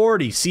minus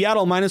 140.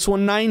 Seattle minus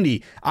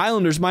 190.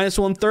 Islanders minus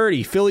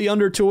 130. Philly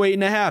under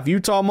 208.5.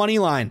 Utah money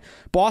line.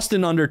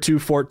 Boston under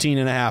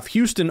 214.5.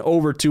 Houston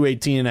over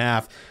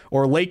 218.5.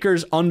 Or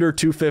Lakers under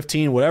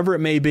 215. Whatever it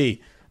may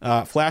be.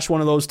 Flash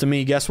one of those to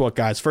me. Guess what,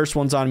 guys? First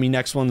one's on me,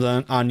 next one's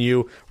on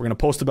you. We're going to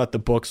post about the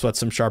book, so that's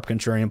some sharp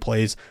contrarian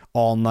plays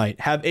all night.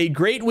 Have a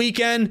great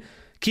weekend.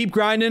 Keep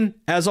grinding.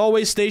 As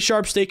always, stay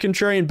sharp, stay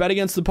contrarian, bet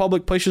against the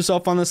public, place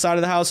yourself on the side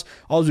of the house.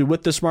 Always be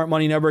with the smart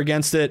money, never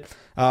against it.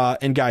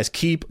 And guys,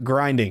 keep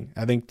grinding.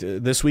 I think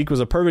this week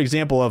was a perfect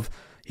example of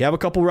you have a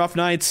couple rough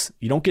nights.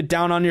 You don't get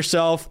down on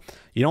yourself.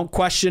 You don't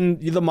question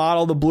the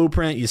model, the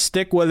blueprint. You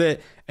stick with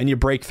it and you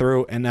break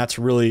through. And that's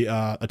really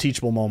a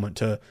teachable moment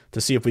to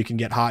see if we can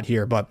get hot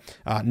here. But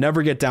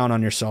never get down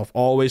on yourself.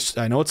 Always.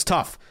 I know it's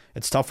tough.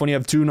 It's tough when you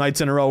have 2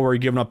 nights in a row where you're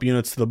giving up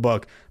units to the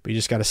book, but you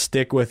just got to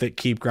stick with it.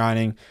 Keep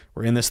grinding.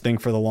 We're in this thing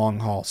for the long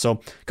haul.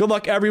 So good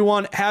luck,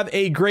 everyone. Have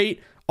a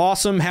great,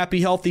 awesome,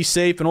 happy, healthy,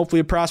 safe, and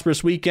hopefully a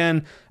prosperous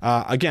weekend.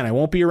 Again, I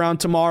won't be around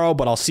tomorrow,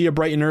 but I'll see you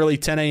bright and early,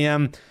 10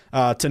 a.m.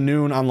 To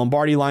noon on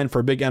Lombardi Line for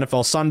a big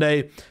NFL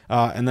Sunday.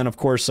 And then, of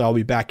course, I'll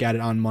be back at it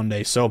on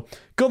Monday. So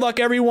good luck,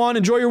 everyone.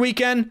 Enjoy your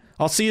weekend.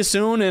 I'll see you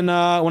soon. And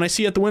when I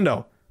see you at the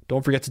window,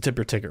 don't forget to tip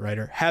your ticket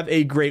writer. Have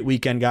a great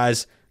weekend,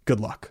 guys. Good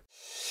luck.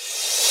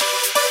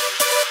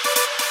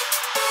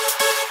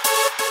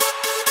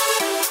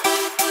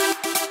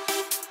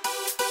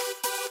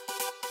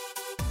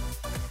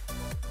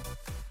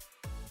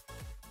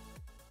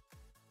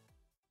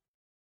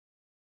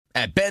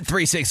 At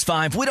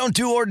Bet365, we don't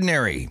do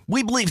ordinary.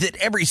 We believe that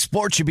every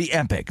sport should be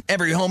epic.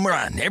 Every home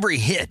run, every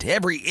hit,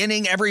 every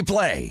inning, every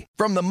play.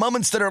 From the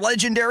moments that are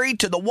legendary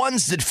to the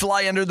ones that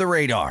fly under the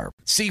radar.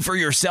 See for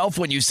yourself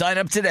when you sign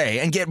up today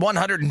and get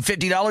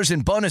 $150 in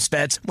bonus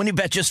bets when you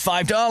bet just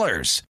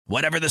 $5.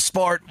 Whatever the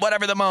sport,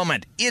 whatever the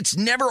moment, it's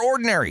never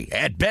ordinary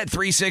at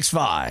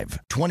Bet365.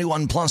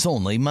 21 plus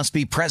only. Must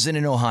be present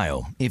in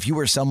Ohio. If you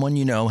or someone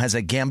you know has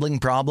a gambling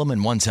problem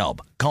and wants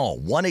help, call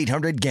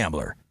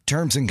 1-800-GAMBLER.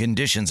 Terms and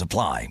conditions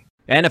apply.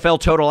 NFL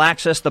Total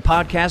Access, the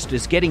podcast,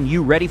 is getting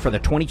you ready for the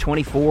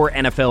 2024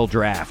 NFL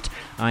Draft.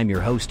 I'm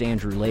your host,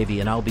 Andrew Levy,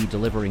 and I'll be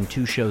delivering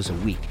 2 shows a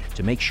week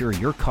to make sure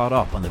you're caught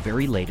up on the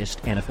very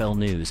latest NFL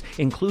news,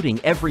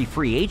 including every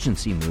free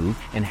agency move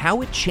and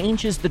how it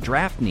changes the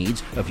draft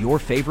needs of your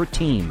favorite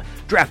team.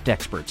 Draft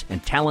experts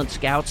and talent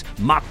scouts,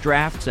 mock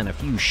drafts, and a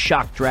few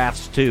shock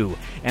drafts, too.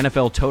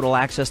 NFL Total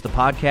Access, the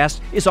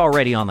podcast, is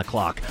already on the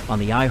clock on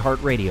the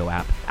iHeartRadio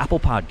app, Apple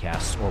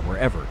Podcasts, or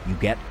wherever you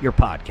get your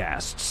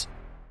podcasts.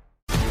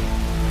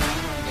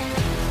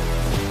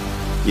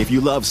 If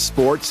you love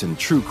sports and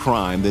true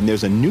crime, then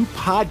there's a new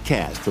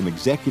podcast from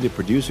executive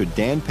producer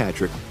Dan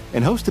Patrick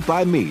and hosted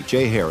by me,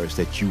 Jay Harris,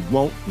 that you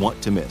won't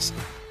want to miss.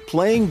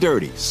 Playing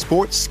Dirty: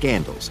 Sports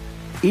Scandals.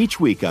 Each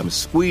week, I'm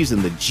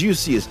squeezing the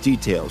juiciest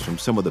details from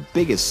some of the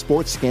biggest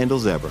sports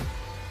scandals ever.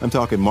 I'm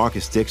talking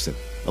Marcus Dixon,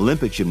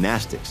 Olympic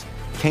gymnastics,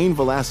 Cain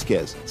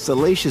Velasquez,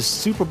 salacious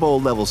Super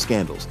Bowl-level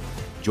scandals.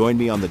 Join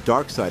me on the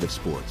dark side of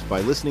sports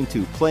by listening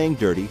to Playing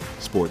Dirty: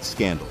 Sports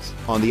Scandals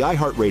on the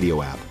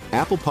iHeartRadio app,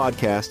 Apple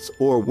Podcasts,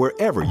 or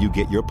wherever you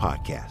get your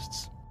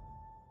podcasts.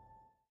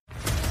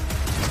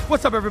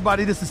 What's up,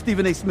 everybody? This is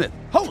Stephen A. Smith,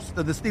 host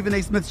of the Stephen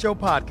A. Smith Show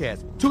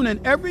podcast. Tune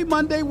in every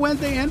Monday,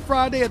 Wednesday, and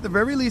Friday at the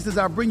very least as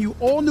I bring you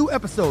all new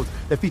episodes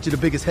that feature the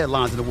biggest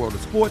headlines in the world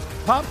of sports,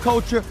 pop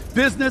culture,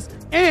 business,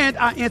 and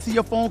I answer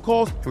your phone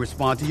calls and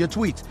respond to your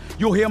tweets.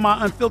 You'll hear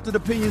my unfiltered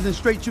opinions and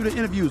straight-shooter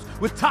interviews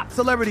with top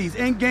celebrities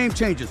and game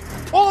changers.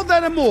 All of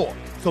that and more.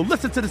 So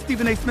listen to the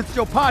Stephen A. Smith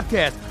Show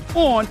podcast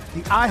on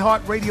the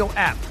iHeartRadio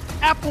app,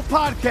 Apple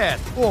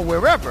Podcasts, or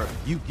wherever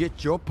you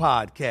get your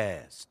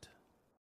podcasts.